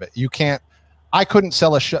 like part of it. You can't. I couldn't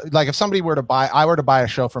sell a show. Like if somebody were to buy a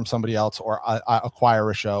show from somebody else, or acquire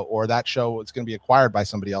a show, or that show was going to be acquired by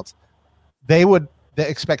somebody else, the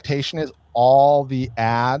expectation is all the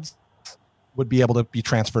ads would be able to be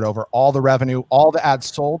transferred over, all the revenue, all the ads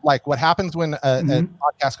sold. Like what happens when a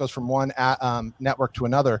podcast goes from one network to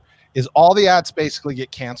another is all the ads basically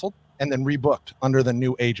get canceled and then rebooked under the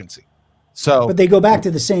new agency. So, but they go back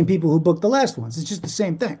to the same people who booked the last ones. It's just the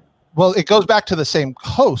same thing. Well, it goes back to the same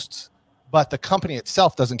hosts, but the company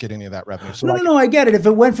itself doesn't get any of that revenue. So no, I get it. If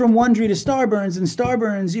it went from Wondery to Starburns, and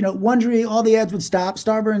Starburns, Wondery, all the ads would stop.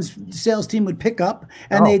 Starburns sales team would pick up,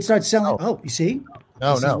 and they'd start selling. Oh, you see?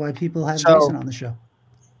 This is why people have Jason on the show.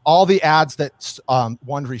 All the ads that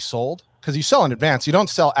Wondery sold, because you sell in advance. You don't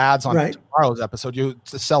sell ads on tomorrow's episode. You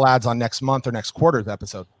sell ads on next month or next quarter's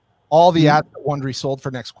episode. All the ads that Wondery sold for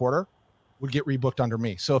next quarter would get rebooked under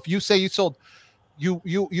me. So if you say you sold, you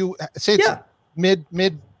say it's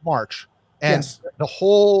mid-March, and the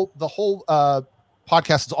whole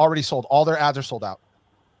podcast is already sold. All their ads are sold out,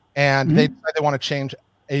 and they want to change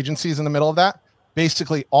agencies in the middle of that.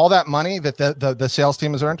 Basically, all that money that the sales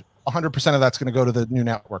team has earned, 100% of that's going to go to the new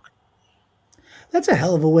network. That's a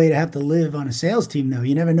hell of a way to have to live on a sales team, though.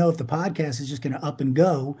 You never know if the podcast is just going to up and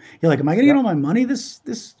go. You're like, am I going to get all my money this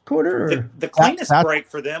quarter? Or? The cleanest break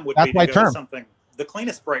for them would be to go to something. The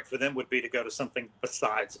cleanest break for them would be to go to something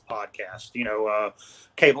besides a podcast,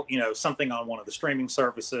 cable, something on one of the streaming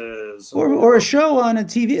services, or a show on a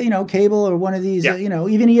TV, cable, or one of these,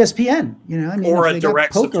 even ESPN, or a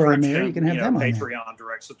direct poker on there, you can have them on Patreon there.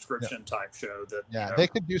 direct subscription type show. They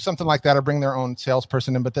could do something like that, or bring their own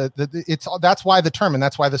salesperson in. But that's why the term, and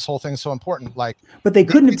that's why this whole thing is so important. But they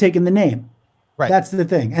couldn't have taken the name. Right. That's the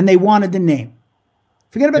thing, and they wanted the name.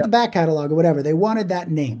 Forget about the back catalog or whatever. They wanted that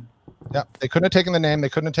name. Yeah, they couldn't have taken the name. They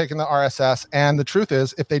couldn't have taken the RSS. And the truth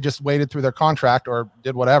is, if they just waited through their contract or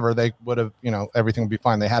did whatever, they would have, everything would be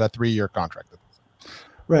fine. They had a 3-year contract.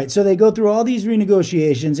 Right. So they go through all these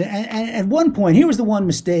renegotiations. And at one point, here was the one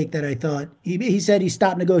mistake that I thought he said he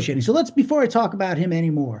stopped negotiating. So before I talk about him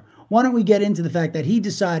anymore, why don't we get into the fact that he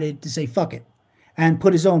decided to say, fuck it, and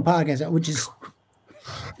put his own podcast out, which is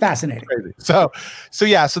fascinating. Crazy. So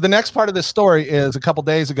the next part of this story is a couple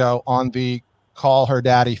days ago on the Call Her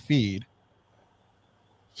Daddy feed.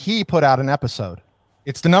 He put out an episode.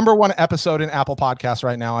 It's the #1 episode in Apple Podcasts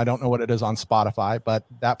right now. I don't know what it is on Spotify, but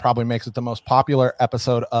that probably makes it the most popular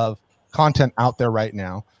episode of content out there right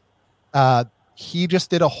now. He just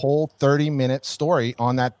did a whole 30-minute story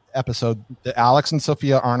on that episode. Alex and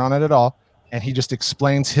Sophia aren't on it at all, and he just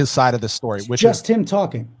explains his side of the story, which just him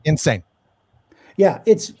talking. Insane. Yeah,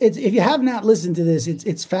 it's if you have not listened to this,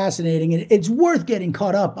 it's fascinating, and it's worth getting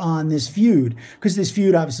caught up on this feud, because this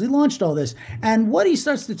feud obviously launched all this. And what he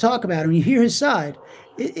starts to talk about, when you hear his side,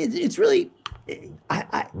 it's really,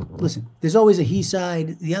 I listen. There's always a he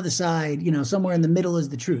side, the other side. Somewhere in the middle is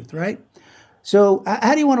the truth, right? So,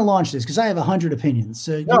 how do you want to launch this? Because I have 100 opinions.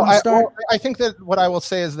 So, you want to start? I think that what I will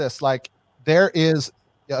say is this: there is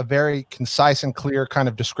a very concise and clear kind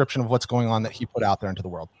of description of what's going on that he put out there into the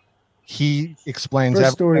world. He explains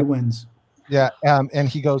First story wins. Yeah. And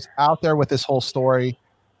he goes out there with this whole story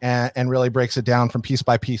and really breaks it down from piece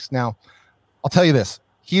by piece. Now, I'll tell you this.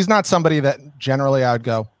 He's not somebody that generally I would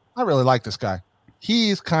go, I really like this guy.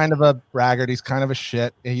 He's kind of a braggart. He's kind of a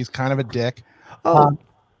shit. He's kind of a dick.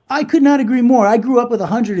 I could not agree more. I grew up with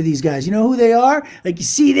 100 of these guys. You know who they are? Like, you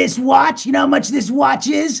see this watch? You know how much this watch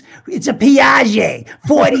is? It's a Piaget.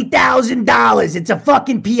 $40,000. It's a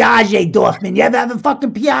fucking Piaget, Dorfman. You ever have a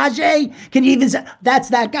fucking Piaget? Can you even say, that's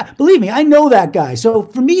that guy? Believe me, I know that guy. So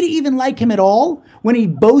for me to even like him at all, when he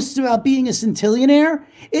boasts about being a centillionaire,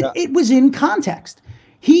 it was in context.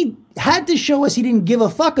 He had to show us he didn't give a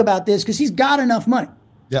fuck about this because he's got enough money.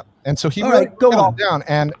 Yeah. And so he broke it all down.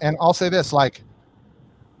 And I'll say this,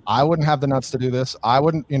 I wouldn't have the nuts to do this. I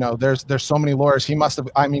wouldn't, there's so many lawyers. He must have,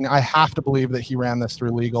 I have to believe that he ran this through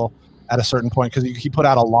legal at a certain point, because he put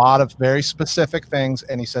out a lot of very specific things,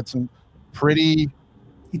 and he said some pretty.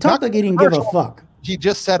 He talked like he didn't give a fuck. He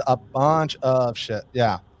just said a bunch of shit.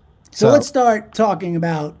 Yeah. So let's start talking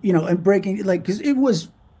about, and breaking, because it was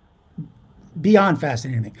beyond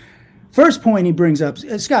fascinating to me. First point he brings up,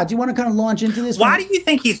 Scott, do you want to kind of launch into this? Why do you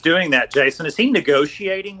think he's doing that, Jason? Is he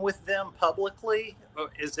negotiating with them publicly? Or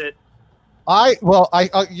is it?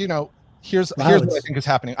 here's what I think is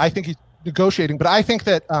happening. I think he's negotiating, but I think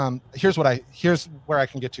that here's where I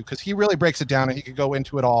can get to, because he really breaks it down and he could go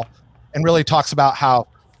into it all and really talks about how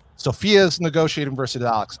Sophia's negotiating versus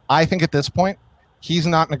Alex. I think at this point, he's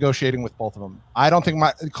not negotiating with both of them. I don't think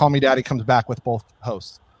Call Me Daddy comes back with both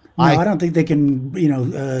hosts. No, I don't think they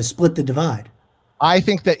can, split the divide. I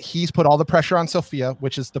think that he's put all the pressure on Sophia,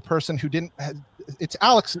 which is the person who didn't. It's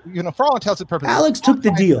Alex, for all intents and purposes. Alex took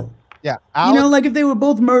the deal. Yeah. Like if they were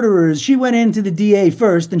both murderers, she went into the DA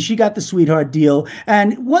first and she got the sweetheart deal.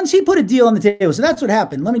 And once he put a deal on the table, so that's what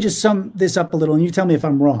happened. Let me just sum this up a little and you tell me if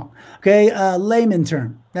I'm wrong. Okay. Layman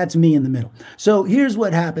term. That's me in the middle. So here's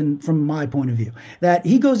what happened from my point of view, that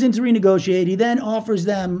he goes in to renegotiate. He then offers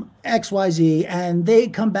them XYZ and they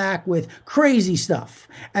come back with crazy stuff.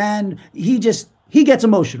 And he gets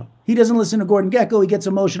emotional. He doesn't listen to Gordon Gekko. He gets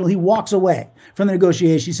emotional. He walks away from the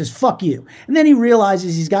negotiation. He says, fuck you. And then he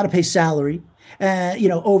realizes he's got to pay salary,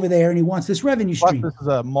 over there, and he wants this revenue stream. Plus, this is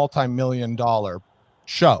a multi-million-dollar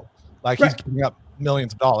show. Like he's giving up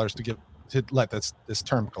millions of dollars to let this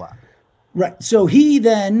term collapse. Right. So he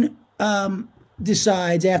then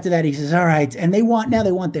decides after that, he says, all right. And they want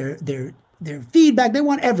their feedback. They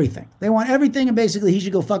want everything. And basically he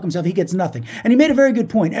should go fuck himself. He gets nothing. And he made a very good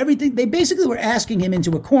point. They basically were asking him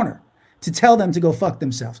into a corner to tell them to go fuck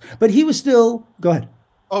themselves. But he was still, go ahead.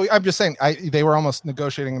 Oh, I'm just saying, they were almost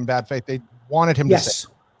negotiating in bad faith. They wanted him to say.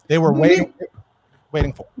 They were waiting for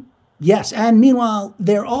him. Yes. And meanwhile,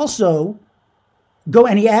 they're also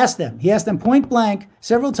and he asked them point blank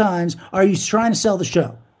several times, are you trying to sell the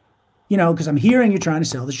show? Because I'm hearing you're trying to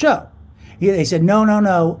sell the show. They said,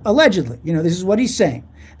 no, allegedly. This is what he's saying,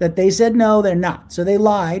 that they said, no, they're not. So they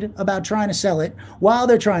lied about trying to sell it while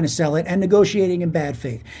they're trying to sell it and negotiating in bad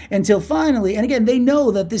faith until finally, and again, they know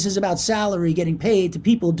that this is about salary getting paid to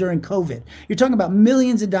people during COVID. You're talking about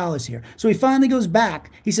millions of dollars here. So he finally goes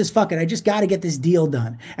back. He says, fuck it, I just got to get this deal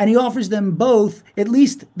done. And he offers them both, at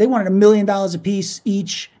least they wanted $1 million a piece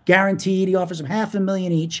each, guaranteed. He offers them $500,000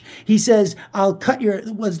 each. He says, I'll cut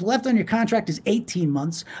what's left on your contract is 18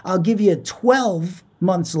 months. I'll give you 12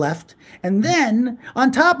 months left. And then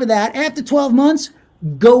on top of that, after 12 months,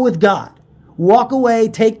 go with God. Walk away,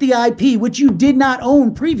 take the IP, which you did not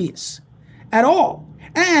own previous at all.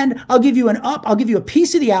 And I'll give you an up. I'll give you a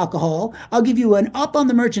piece of the alcohol. I'll give you an up on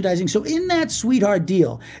the merchandising. So in that sweetheart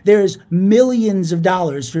deal, there's millions of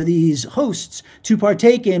dollars for these hosts to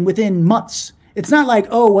partake in within months. It's not like,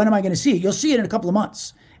 oh, when am I going to see it? You'll see it in a couple of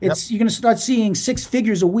months. You're going to start seeing 6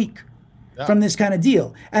 figures a week from this kind of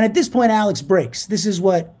deal. And at this point, Alex breaks. This is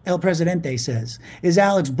what El Presidente says, is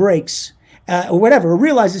Alex breaks or whatever,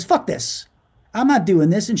 realizes, fuck this. I'm not doing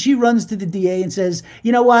this. And she runs to the DA and says,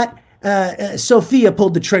 you know what? Sophia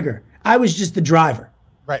pulled the trigger. I was just the driver.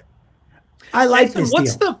 Right. I like this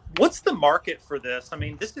deal. What's the market for this? I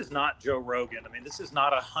mean, this is not Joe Rogan. I mean, this is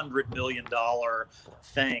not $100 million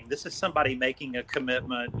thing. This is somebody making a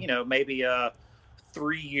commitment, maybe a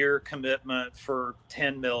 3-year commitment for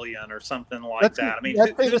 10 million or something like that. I mean,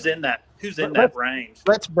 who's in that range?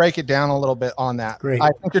 Let's break it down a little bit on that. Great.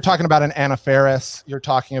 I think you're talking about an Anna Faris. You're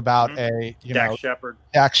talking about Dax Shepard.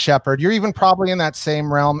 Dax Shepard. You're even probably in that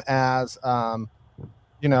same realm as,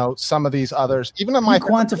 some of these others. Even in my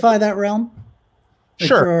quantify that realm.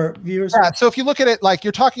 Sure. For our viewers. Yeah. So if you look at it, like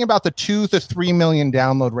you're talking about the 2 to 3 million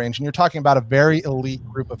download range, and you're talking about a very elite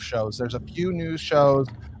group of shows. There's a few news shows,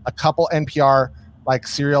 a couple NPR like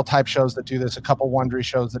serial type shows that do this, a couple Wondery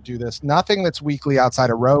shows that do this. Nothing that's weekly outside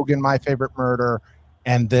of Rogan, My Favorite Murder,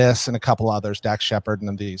 and this, and a couple others, Dax Shepard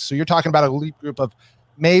and these. So you're talking about an elite group of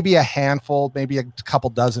maybe a handful, maybe a couple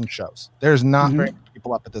dozen shows. There's not very many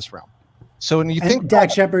people up at this realm. So when you think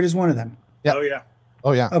Dax Shepard is one of them. Yeah.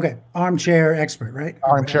 Oh yeah. Okay. Armchair expert, right?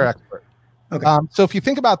 Armchair expert. Okay. So if you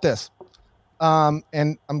think about this,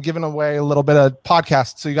 and I'm giving away a little bit of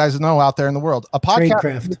podcast so you guys know out there in the world, a podcast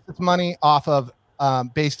makes its money off of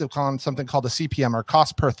based upon something called a CPM, or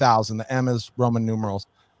cost per thousand. The M is Roman numerals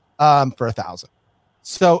for 1,000.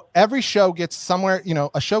 So every show gets somewhere,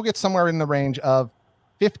 a show gets somewhere in the range of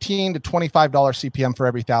 $15 to $25 CPM for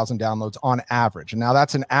every 1,000 downloads on average. And now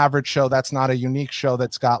that's an average show. That's not a unique show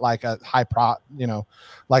that's got like a high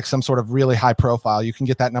like some sort of really high profile. You can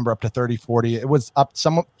get that number up to 30, 40. It was up.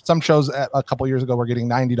 Some shows a couple years ago were getting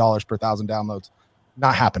 $90 per 1,000 downloads.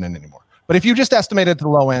 Not happening anymore. But if you just estimated the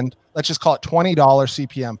low end, let's just call it $20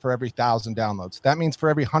 CPM for every 1,000 downloads. That means for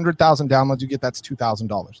every 100,000 downloads you get, that's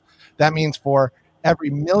 $2,000. That means for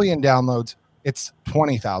every million downloads, it's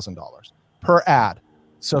 $20,000 per ad.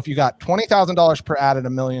 So if you got $20,000 per ad at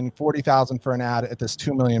 $1 million, $40,000 for an ad at this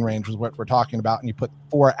 2 million range was what we're talking about, and you put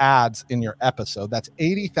 4 ads in your episode, that's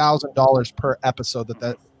 $80,000 per episode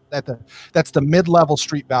that that's the mid-level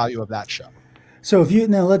street value of that show. So if you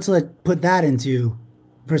now let's put that into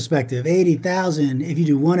perspective. 80,000. If you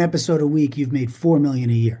do one episode a week, you've made $4 million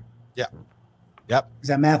a year. Yeah. Yep. Is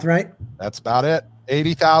that math right? That's about it.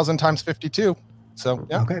 80,000 times 52. So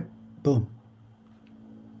yeah. Okay. Boom.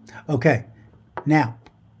 Okay. Now,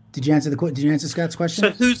 did you answer Scott's question?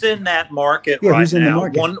 So who's in that market Yeah, right who's in the now?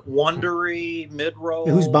 market? Wondery, mid-roll?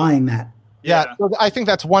 Yeah, who's buying that? Yeah. So I think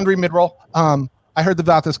that's Wondery mid-roll. I heard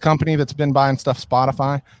about this company that's been buying stuff,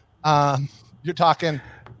 Spotify. You're talking.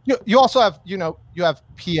 You also have, you have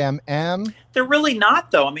PMM. They're really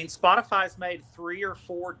not, though. I mean, Spotify's made 3 or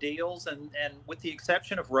 4 deals, and with the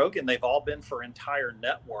exception of Rogan, they've all been for entire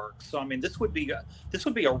networks. So, I mean, this would be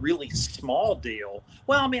a really small deal.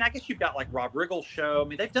 Well, I mean, I guess you've got like Rob Riggle's show. I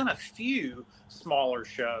mean, they've done a few smaller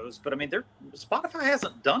shows, but I mean, Spotify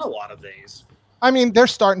hasn't done a lot of these. I mean, they're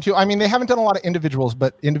starting to. I mean, they haven't done a lot of individuals,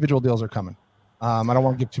 but individual deals are coming. I don't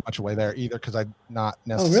want to give too much away there either because I'm not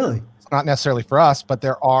necessarily. Oh, really? It's not necessarily for us, but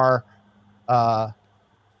there are.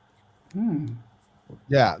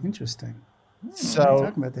 Yeah. Interesting. So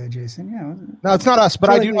talking about that, Jason. Yeah. No, it's not us, but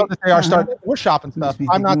I do know that they are starting. We're shopping stuff.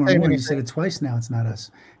 I'm not saying anything. You said it twice now. It's not us.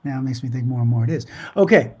 Now it makes me think more and more it is.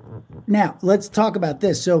 Okay. Now let's talk about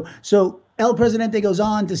this. So El Presidente goes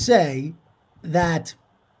on to say that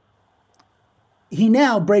he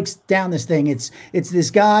now breaks down this thing. It's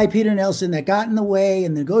this guy, Peter Nelson, that got in the way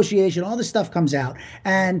and the negotiation, all this stuff comes out.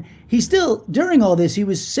 And he still, during all this, he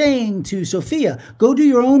was saying to Sophia, go do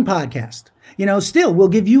your own podcast. Still, we'll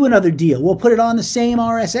give you another deal. We'll put it on the same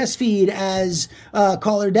RSS feed as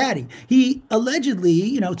Call Her Daddy. He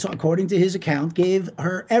allegedly, according to his account, gave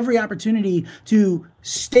her every opportunity to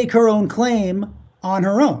stake her own claim on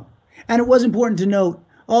her own. And it was important to note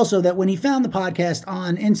also that when he found the podcast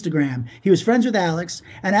on Instagram, he was friends with Alex,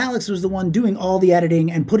 and Alex was the one doing all the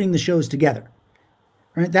editing and putting the shows together.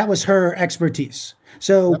 Right? That was her expertise.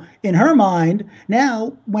 So in her mind,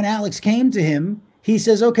 now when Alex came to him, he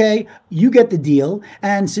says, okay, you get the deal.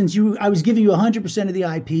 And since I was giving you 100% of the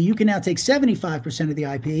IP, you can now take 75% of the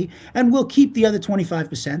IP and we'll keep the other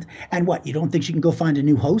 25%. And what, you don't think she can go find a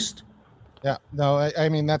new host? Yeah, no, I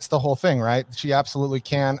mean, that's the whole thing, right? She absolutely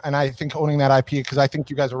can. And I think owning that IP, because I think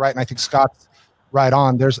you guys are right. And I think Scott's right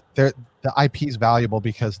on. The IP is valuable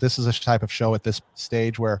because this is a type of show at this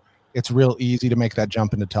stage where it's real easy to make that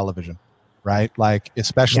jump into television, right? Like,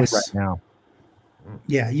 especially right now.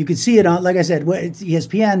 Yeah, you could see it on, like I said, it's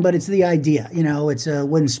ESPN, but it's the idea. It's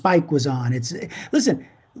when Spike was on. Listen,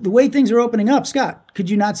 the way things are opening up, Scott, could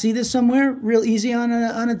you not see this somewhere real easy on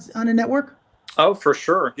a network? Oh, for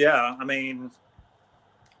sure. Yeah. I mean,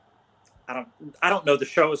 I don't know the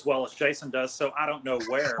show as well as Jason does, so I don't know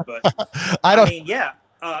where, but I mean, yeah.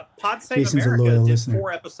 Pod Save Jason's America did listener.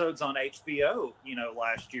 4 episodes on HBO,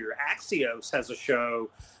 last year. Axios has a show,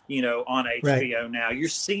 on HBO now. You're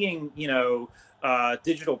seeing,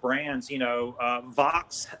 digital brands,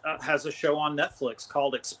 Vox has a show on Netflix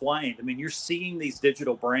called Explained. I mean, you're seeing these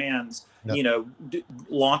digital brands,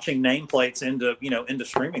 launching nameplates into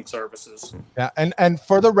streaming services. Yeah. And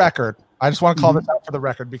for the record, I just want to call this out for the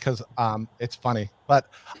record because it's funny, but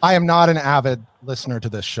I am not an avid listener to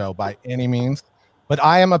this show by any means, but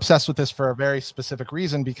I am obsessed with this for a very specific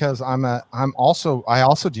reason because I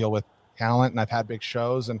also deal with talent and I've had big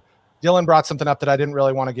shows, and Dylan brought something up that I didn't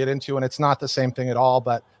really want to get into, and it's not the same thing at all,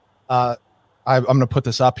 but I'm going to put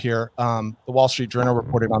this up here. The Wall Street Journal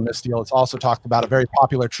reported on this deal. It's also talked about a very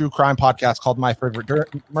popular true crime podcast called My Favorite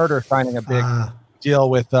Murder signing a big deal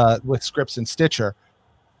with Scripps and Stitcher.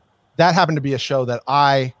 That happened to be a show that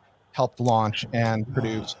I helped launch and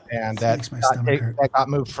produce, and that got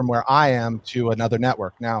moved from where I am to another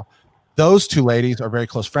network. Now, those two ladies are very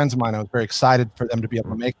close friends of mine. I was very excited for them to be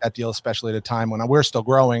able to make that deal, especially at a time when we're still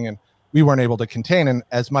growing and we weren't able to contain. And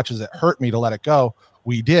as much as it hurt me to let it go,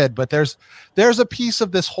 we did. But there's a piece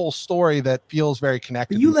of this whole story that feels very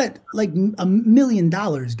connected. But you let like $1 million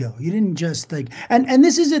go. You didn't just and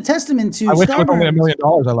this is a testament to. I wish it was only $1 million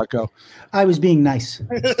I let go. I was being nice.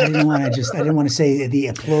 I didn't want to say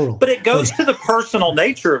the plural. But it goes to the personal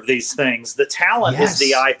nature of these things. The talent is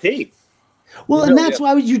the IP. Well, and that's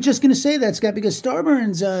why you're just going to say that, Scott, because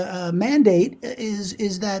Starburn's mandate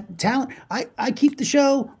is that talent. I keep the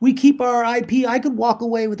show. We keep our IP. I could walk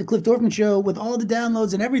away with the Cliff Dorfman show with all the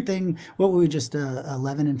downloads and everything. What were we, just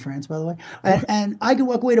 11 in France, by the way? And I could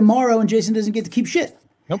walk away tomorrow and Jason doesn't get to keep shit.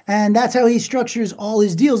 Nope. And that's how he structures all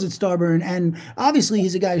his deals at Starburn. And obviously,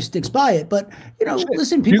 he's a guy who sticks by it. But,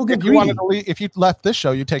 listen, people get greedy. If you left this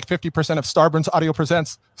show, you take 50% of Starburn's Audio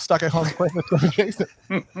Presents Stuck at Home playing with Jason.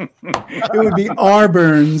 It would be our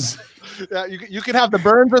Burns. Yeah, you could have the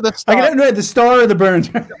Burns or the Star. I could have the Star or the Burns.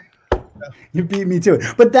 You beat me to it.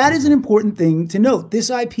 But that is an important thing to note. This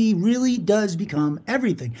IP really does become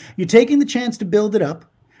everything. You're taking the chance to build it up,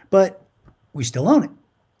 but we still own it.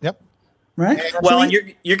 Yep. Right. Well, and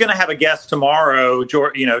you're going to have a guest tomorrow,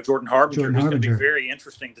 Jordan Harbinger, who's going to be very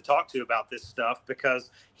interesting to talk to about this stuff,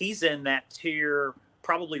 because he's in that tier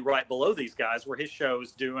probably right below these guys, where his show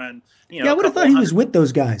is doing, I would have thought he was with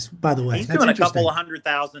those guys, by the way. He's doing a couple of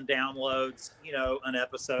 100,000 downloads, an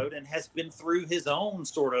episode, and has been through his own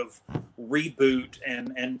sort of reboot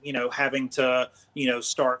and having to,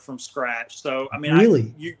 start from scratch. So, I mean,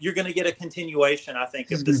 really? You're going to get a continuation, I think,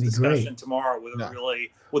 of this discussion tomorrow with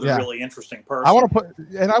a really interesting person. I want to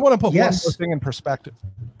put one more thing in perspective.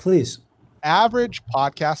 Please. Average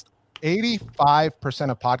podcast, 85%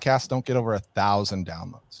 of podcasts don't get over 1,000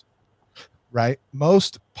 downloads, right?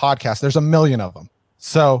 Most podcasts, there's 1 million of them.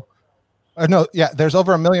 So, there's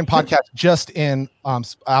over 1 million podcasts just in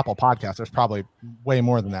Apple Podcasts. There's probably way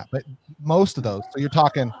more than that, but most of those, so you're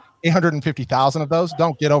talking 850,000 of those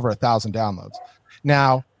don't get over 1,000 downloads.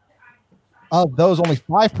 Now, of those, only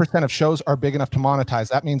 5% of shows are big enough to monetize.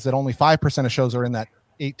 That means that only 5% of shows are in that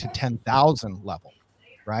 8,000 to 10,000 level.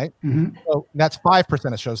 Right. Mm-hmm. So that's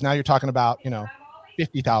 5% of shows. Now you're talking about,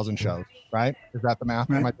 50,000 shows, right? Is that the math?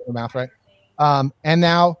 Right. Am I doing the math right? And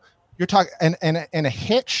now you're talking, and a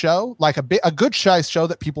hit show, like a good size show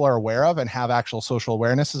that people are aware of and have actual social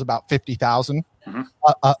awareness, is about 50,000. Mm-hmm.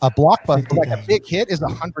 A blockbuster, 50,000. like a big hit, is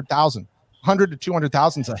 100,000. 100 to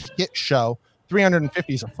 200,000 is a hit show.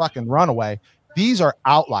 350 is a fucking runaway. These are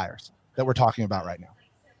outliers that we're talking about right now.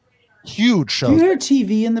 Huge shows. Do you hear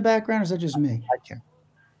TV in the background, or is that just me? I can't.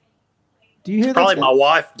 Do you hear Probably that? my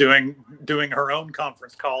wife doing her own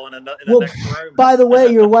conference call in the next room. By the way,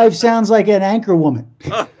 your wife sounds like an anchor woman.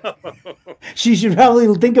 She should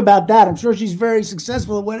probably think about that. I'm sure she's very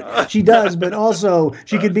successful at what she does, but also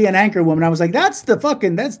she could be an anchor woman. I was like, that's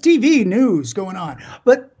TV news going on.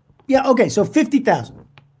 But yeah, okay, so 50,000.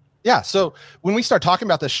 Yeah, so when we start talking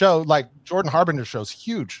about this show, like Jordan Harbinger show's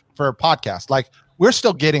huge for a podcast. Like, we're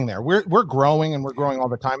still getting there. We're growing, and we're growing all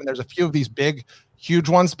the time. And there's a few of these big, huge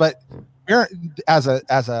ones, but we're as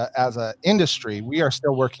a industry, we are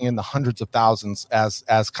still working in the hundreds of thousands as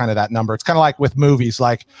kind of that number. It's kind of like with movies,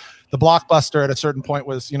 like the blockbuster at a certain point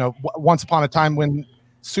was, once upon a time when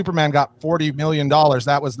Superman got $40 million,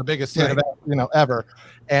 that was the biggest hit of ever.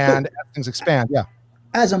 And things expand. Yeah.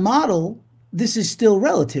 As a model, this is still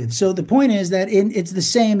relative. So the point is that it's the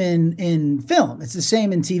same in film. It's the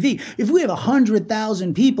same in TV. If we have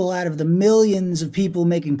 100,000 people out of the millions of people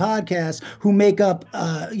making podcasts who make up,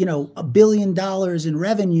 $1 billion in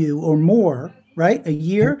revenue or more, right, a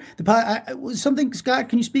year. Scott,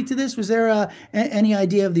 can you speak to this? Was there any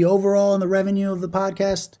idea of the overall and the revenue of the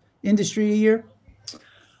podcast industry a year?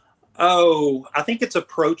 Oh, I think it's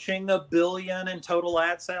approaching $1 billion in total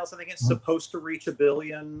ad sales. I think it's supposed to reach $1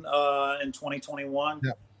 billion in 2021.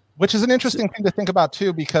 Yeah. Which is an interesting thing to think about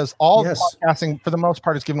too, because all podcasting for the most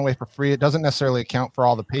part is given away for free. It doesn't necessarily account for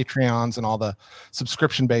all the Patreons and all the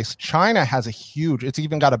subscription base. China has it's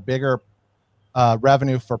even got a bigger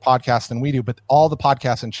revenue for podcasts than we do, but all the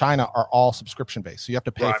podcasts in China are all subscription based. So you have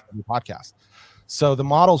to pay for the podcast. So the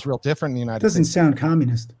model's real different in the United States. Doesn't sound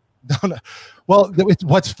communist. No. Well,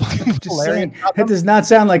 what's fucking hilarious. That does not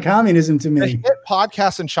sound like communism to me. They hit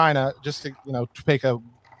podcasts in China, just to take a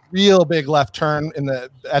real big left turn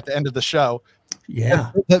at the end of the show.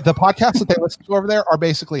 Yeah. The podcasts that they listen to over there are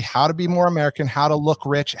basically how to be more American, how to look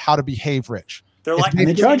rich, how to behave rich. They're like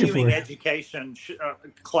continuing education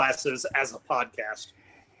classes as a podcast.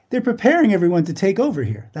 They're preparing everyone to take over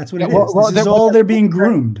here. That's what it is. This is all they're being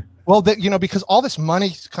groomed. Well, because all this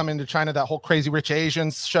money's come into China, that whole Crazy Rich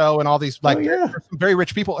Asians show and all these very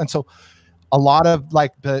rich people. And so a lot of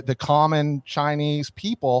like the common Chinese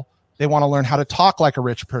people, they want to learn how to talk like a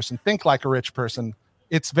rich person, think like a rich person.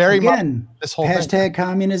 It's very much this whole hashtag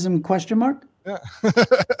communism ? Yeah.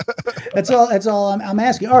 That's all I'm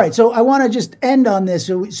asking. All right. So I want to just end on this.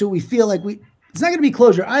 So we feel like it's not going to be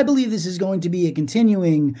closure. I believe this is going to be a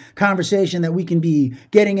continuing conversation that we can be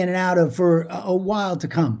getting in and out of for a while to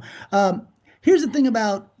come. Here's the thing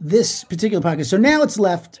about this particular podcast. So now it's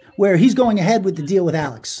left where he's going ahead with the deal with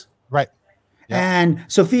Alex. Right. Yeah. And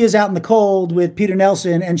Sophia's out in the cold with Peter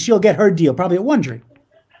Nelson, and she'll get her deal probably at Wondery.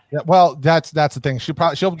 Yeah, well, that's the thing.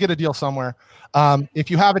 She'll get a deal somewhere. If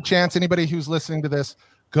you have a chance, anybody who's listening to this,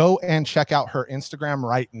 go and check out her Instagram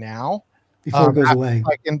right now. Before it goes away.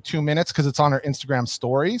 Like in 2 minutes, because it's on her Instagram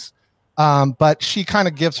stories. But she kind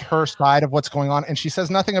of gives her side of what's going on. And she says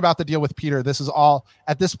nothing about the deal with Peter. This is all,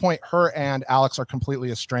 at this point, her and Alex are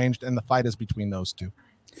completely estranged, and the fight is between those two.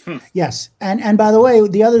 Yes. And by the way,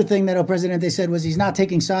 the other thing that El Presidente said was he's not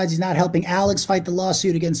taking sides. He's not helping Alex fight the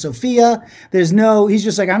lawsuit against Sophia. He's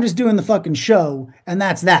just like, I'm just doing the fucking show. And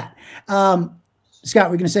that's that. Scott,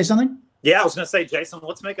 were you going to say something? Yeah, I was going to say, Jason,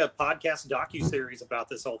 let's make a podcast docuseries about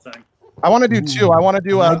this whole thing. I want to do two. I want to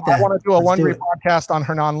do a Wondery it. podcast on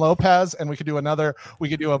Hernan Lopez, and we could do a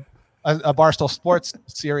Barstool Sports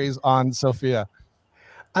series on Sophia.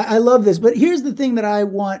 I love this, but here's the thing that I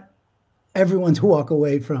want everyone to walk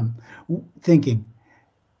away from thinking.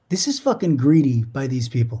 This is fucking greedy by these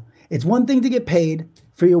people. It's one thing to get paid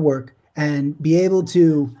for your work and be able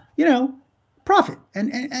to, profit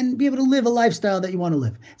and be able to live a lifestyle that you want to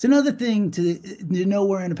live. It's another thing to know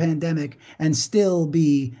we're in a pandemic and still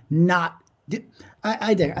be not.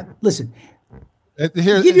 Listen.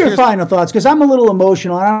 Give your final thoughts, because I'm a little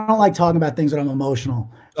emotional. I don't like talking about things that I'm emotional.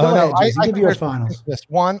 Go ahead, Jason, give your finals.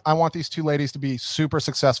 One, I want these two ladies to be super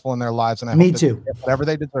successful in their lives, and I Me hope too. They get whatever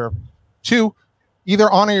they deserve. Two, either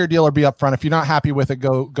honor your deal or be upfront. If you're not happy with it,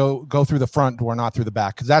 go through the front door, not through the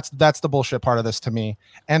back, because that's the bullshit part of this to me.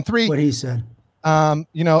 And three, what he said.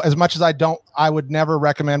 As much as I would never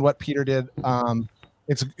recommend what Peter did.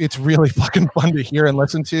 It's really fucking fun to hear and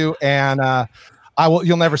listen to, and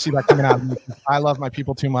you'll never see that coming out of me. I love my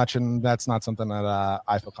people too much, and that's not something that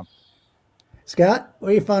I feel comfortable. Scott, what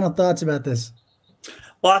are your final thoughts about this?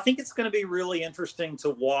 Well, I think it's going to be really interesting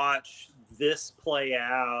to watch this play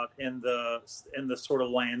out in the sort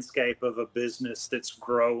of landscape of a business that's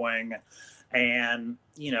growing. And,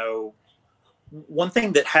 one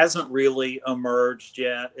thing that hasn't really emerged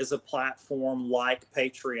yet is a platform like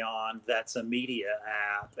Patreon that's a media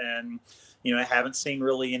app. And, I haven't seen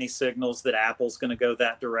really any signals that Apple's going to go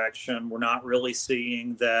that direction. We're not really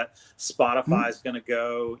seeing that Spotify is going to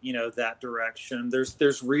go, that direction.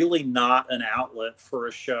 There's really not an outlet for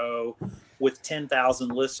a show with 10,000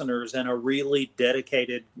 listeners and a really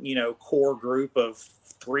dedicated, core group of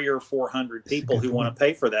 300 or 400 people who want to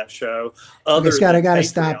pay for that show. Scott, I got to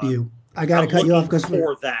stop you. I got to cut you off because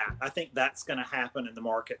I think that's going to happen in the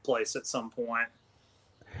marketplace at some point.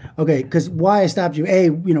 Okay, because why I stopped you? A,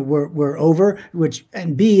 we're over,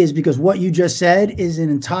 and B is because what you just said is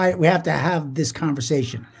we have to have this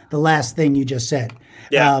conversation. The last thing you just said,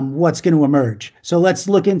 what's going to emerge. So let's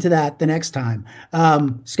look into that the next time.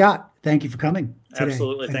 Scott, thank you for coming today.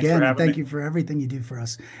 Absolutely. Thanks for having me. Thank you for everything you do for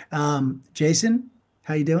us. Jason,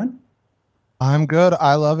 how you doing? I'm good.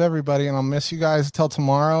 I love everybody, and I'll miss you guys till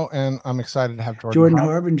tomorrow, and I'm excited to have Jordan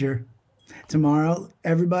Harbinger tomorrow.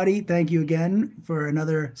 Everybody, thank you again for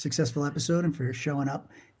another successful episode and for showing up.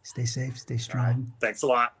 Stay safe, stay strong. Right. Thanks a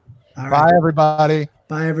lot. All right. Bye, everybody.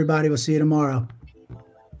 Bye, everybody. We'll see you tomorrow.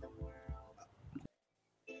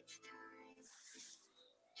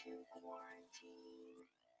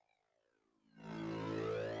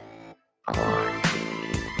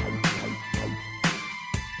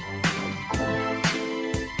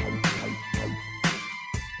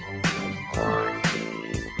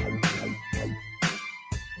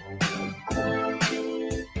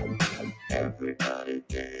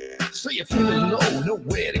 So you're feeling low,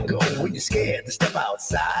 nowhere to go when you're scared to step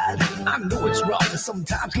outside. I know it's rough and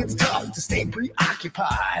sometimes gets tough to stay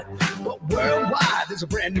preoccupied. But worldwide, there's a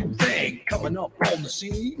brand new thing coming up on the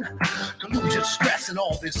scene. Delusion, stress, and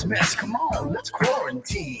all this mess. Come on, let's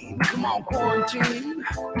quarantine. Come on, quarantine.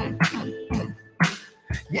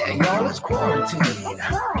 Yeah, y'all, let's quarantine.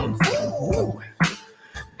 Ooh.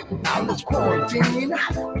 Now let's quarantine.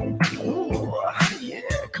 Ooh, yeah,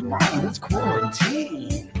 come on, let's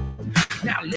quarantine.